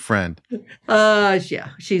a good friend. Yeah,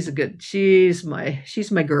 she's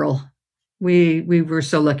my girl. We were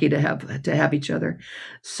so lucky to have each other.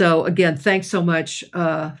 So again, thanks so much.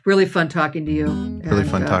 Really fun talking to you. Really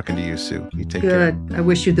fun talking to you, Sue. You take good. care. I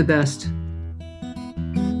wish you the best.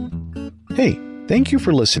 Hey, thank you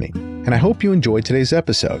for listening, and I hope you enjoyed today's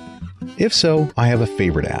episode. If so, I have a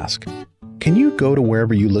favor to ask. Can you go to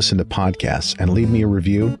wherever you listen to podcasts and leave me a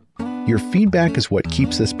review? Your feedback is what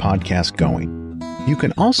keeps this podcast going. You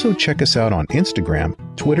can also check us out on Instagram,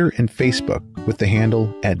 Twitter, and Facebook with the handle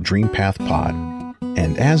 @DreamPathPod.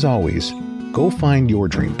 And as always, go find your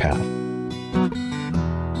dream path.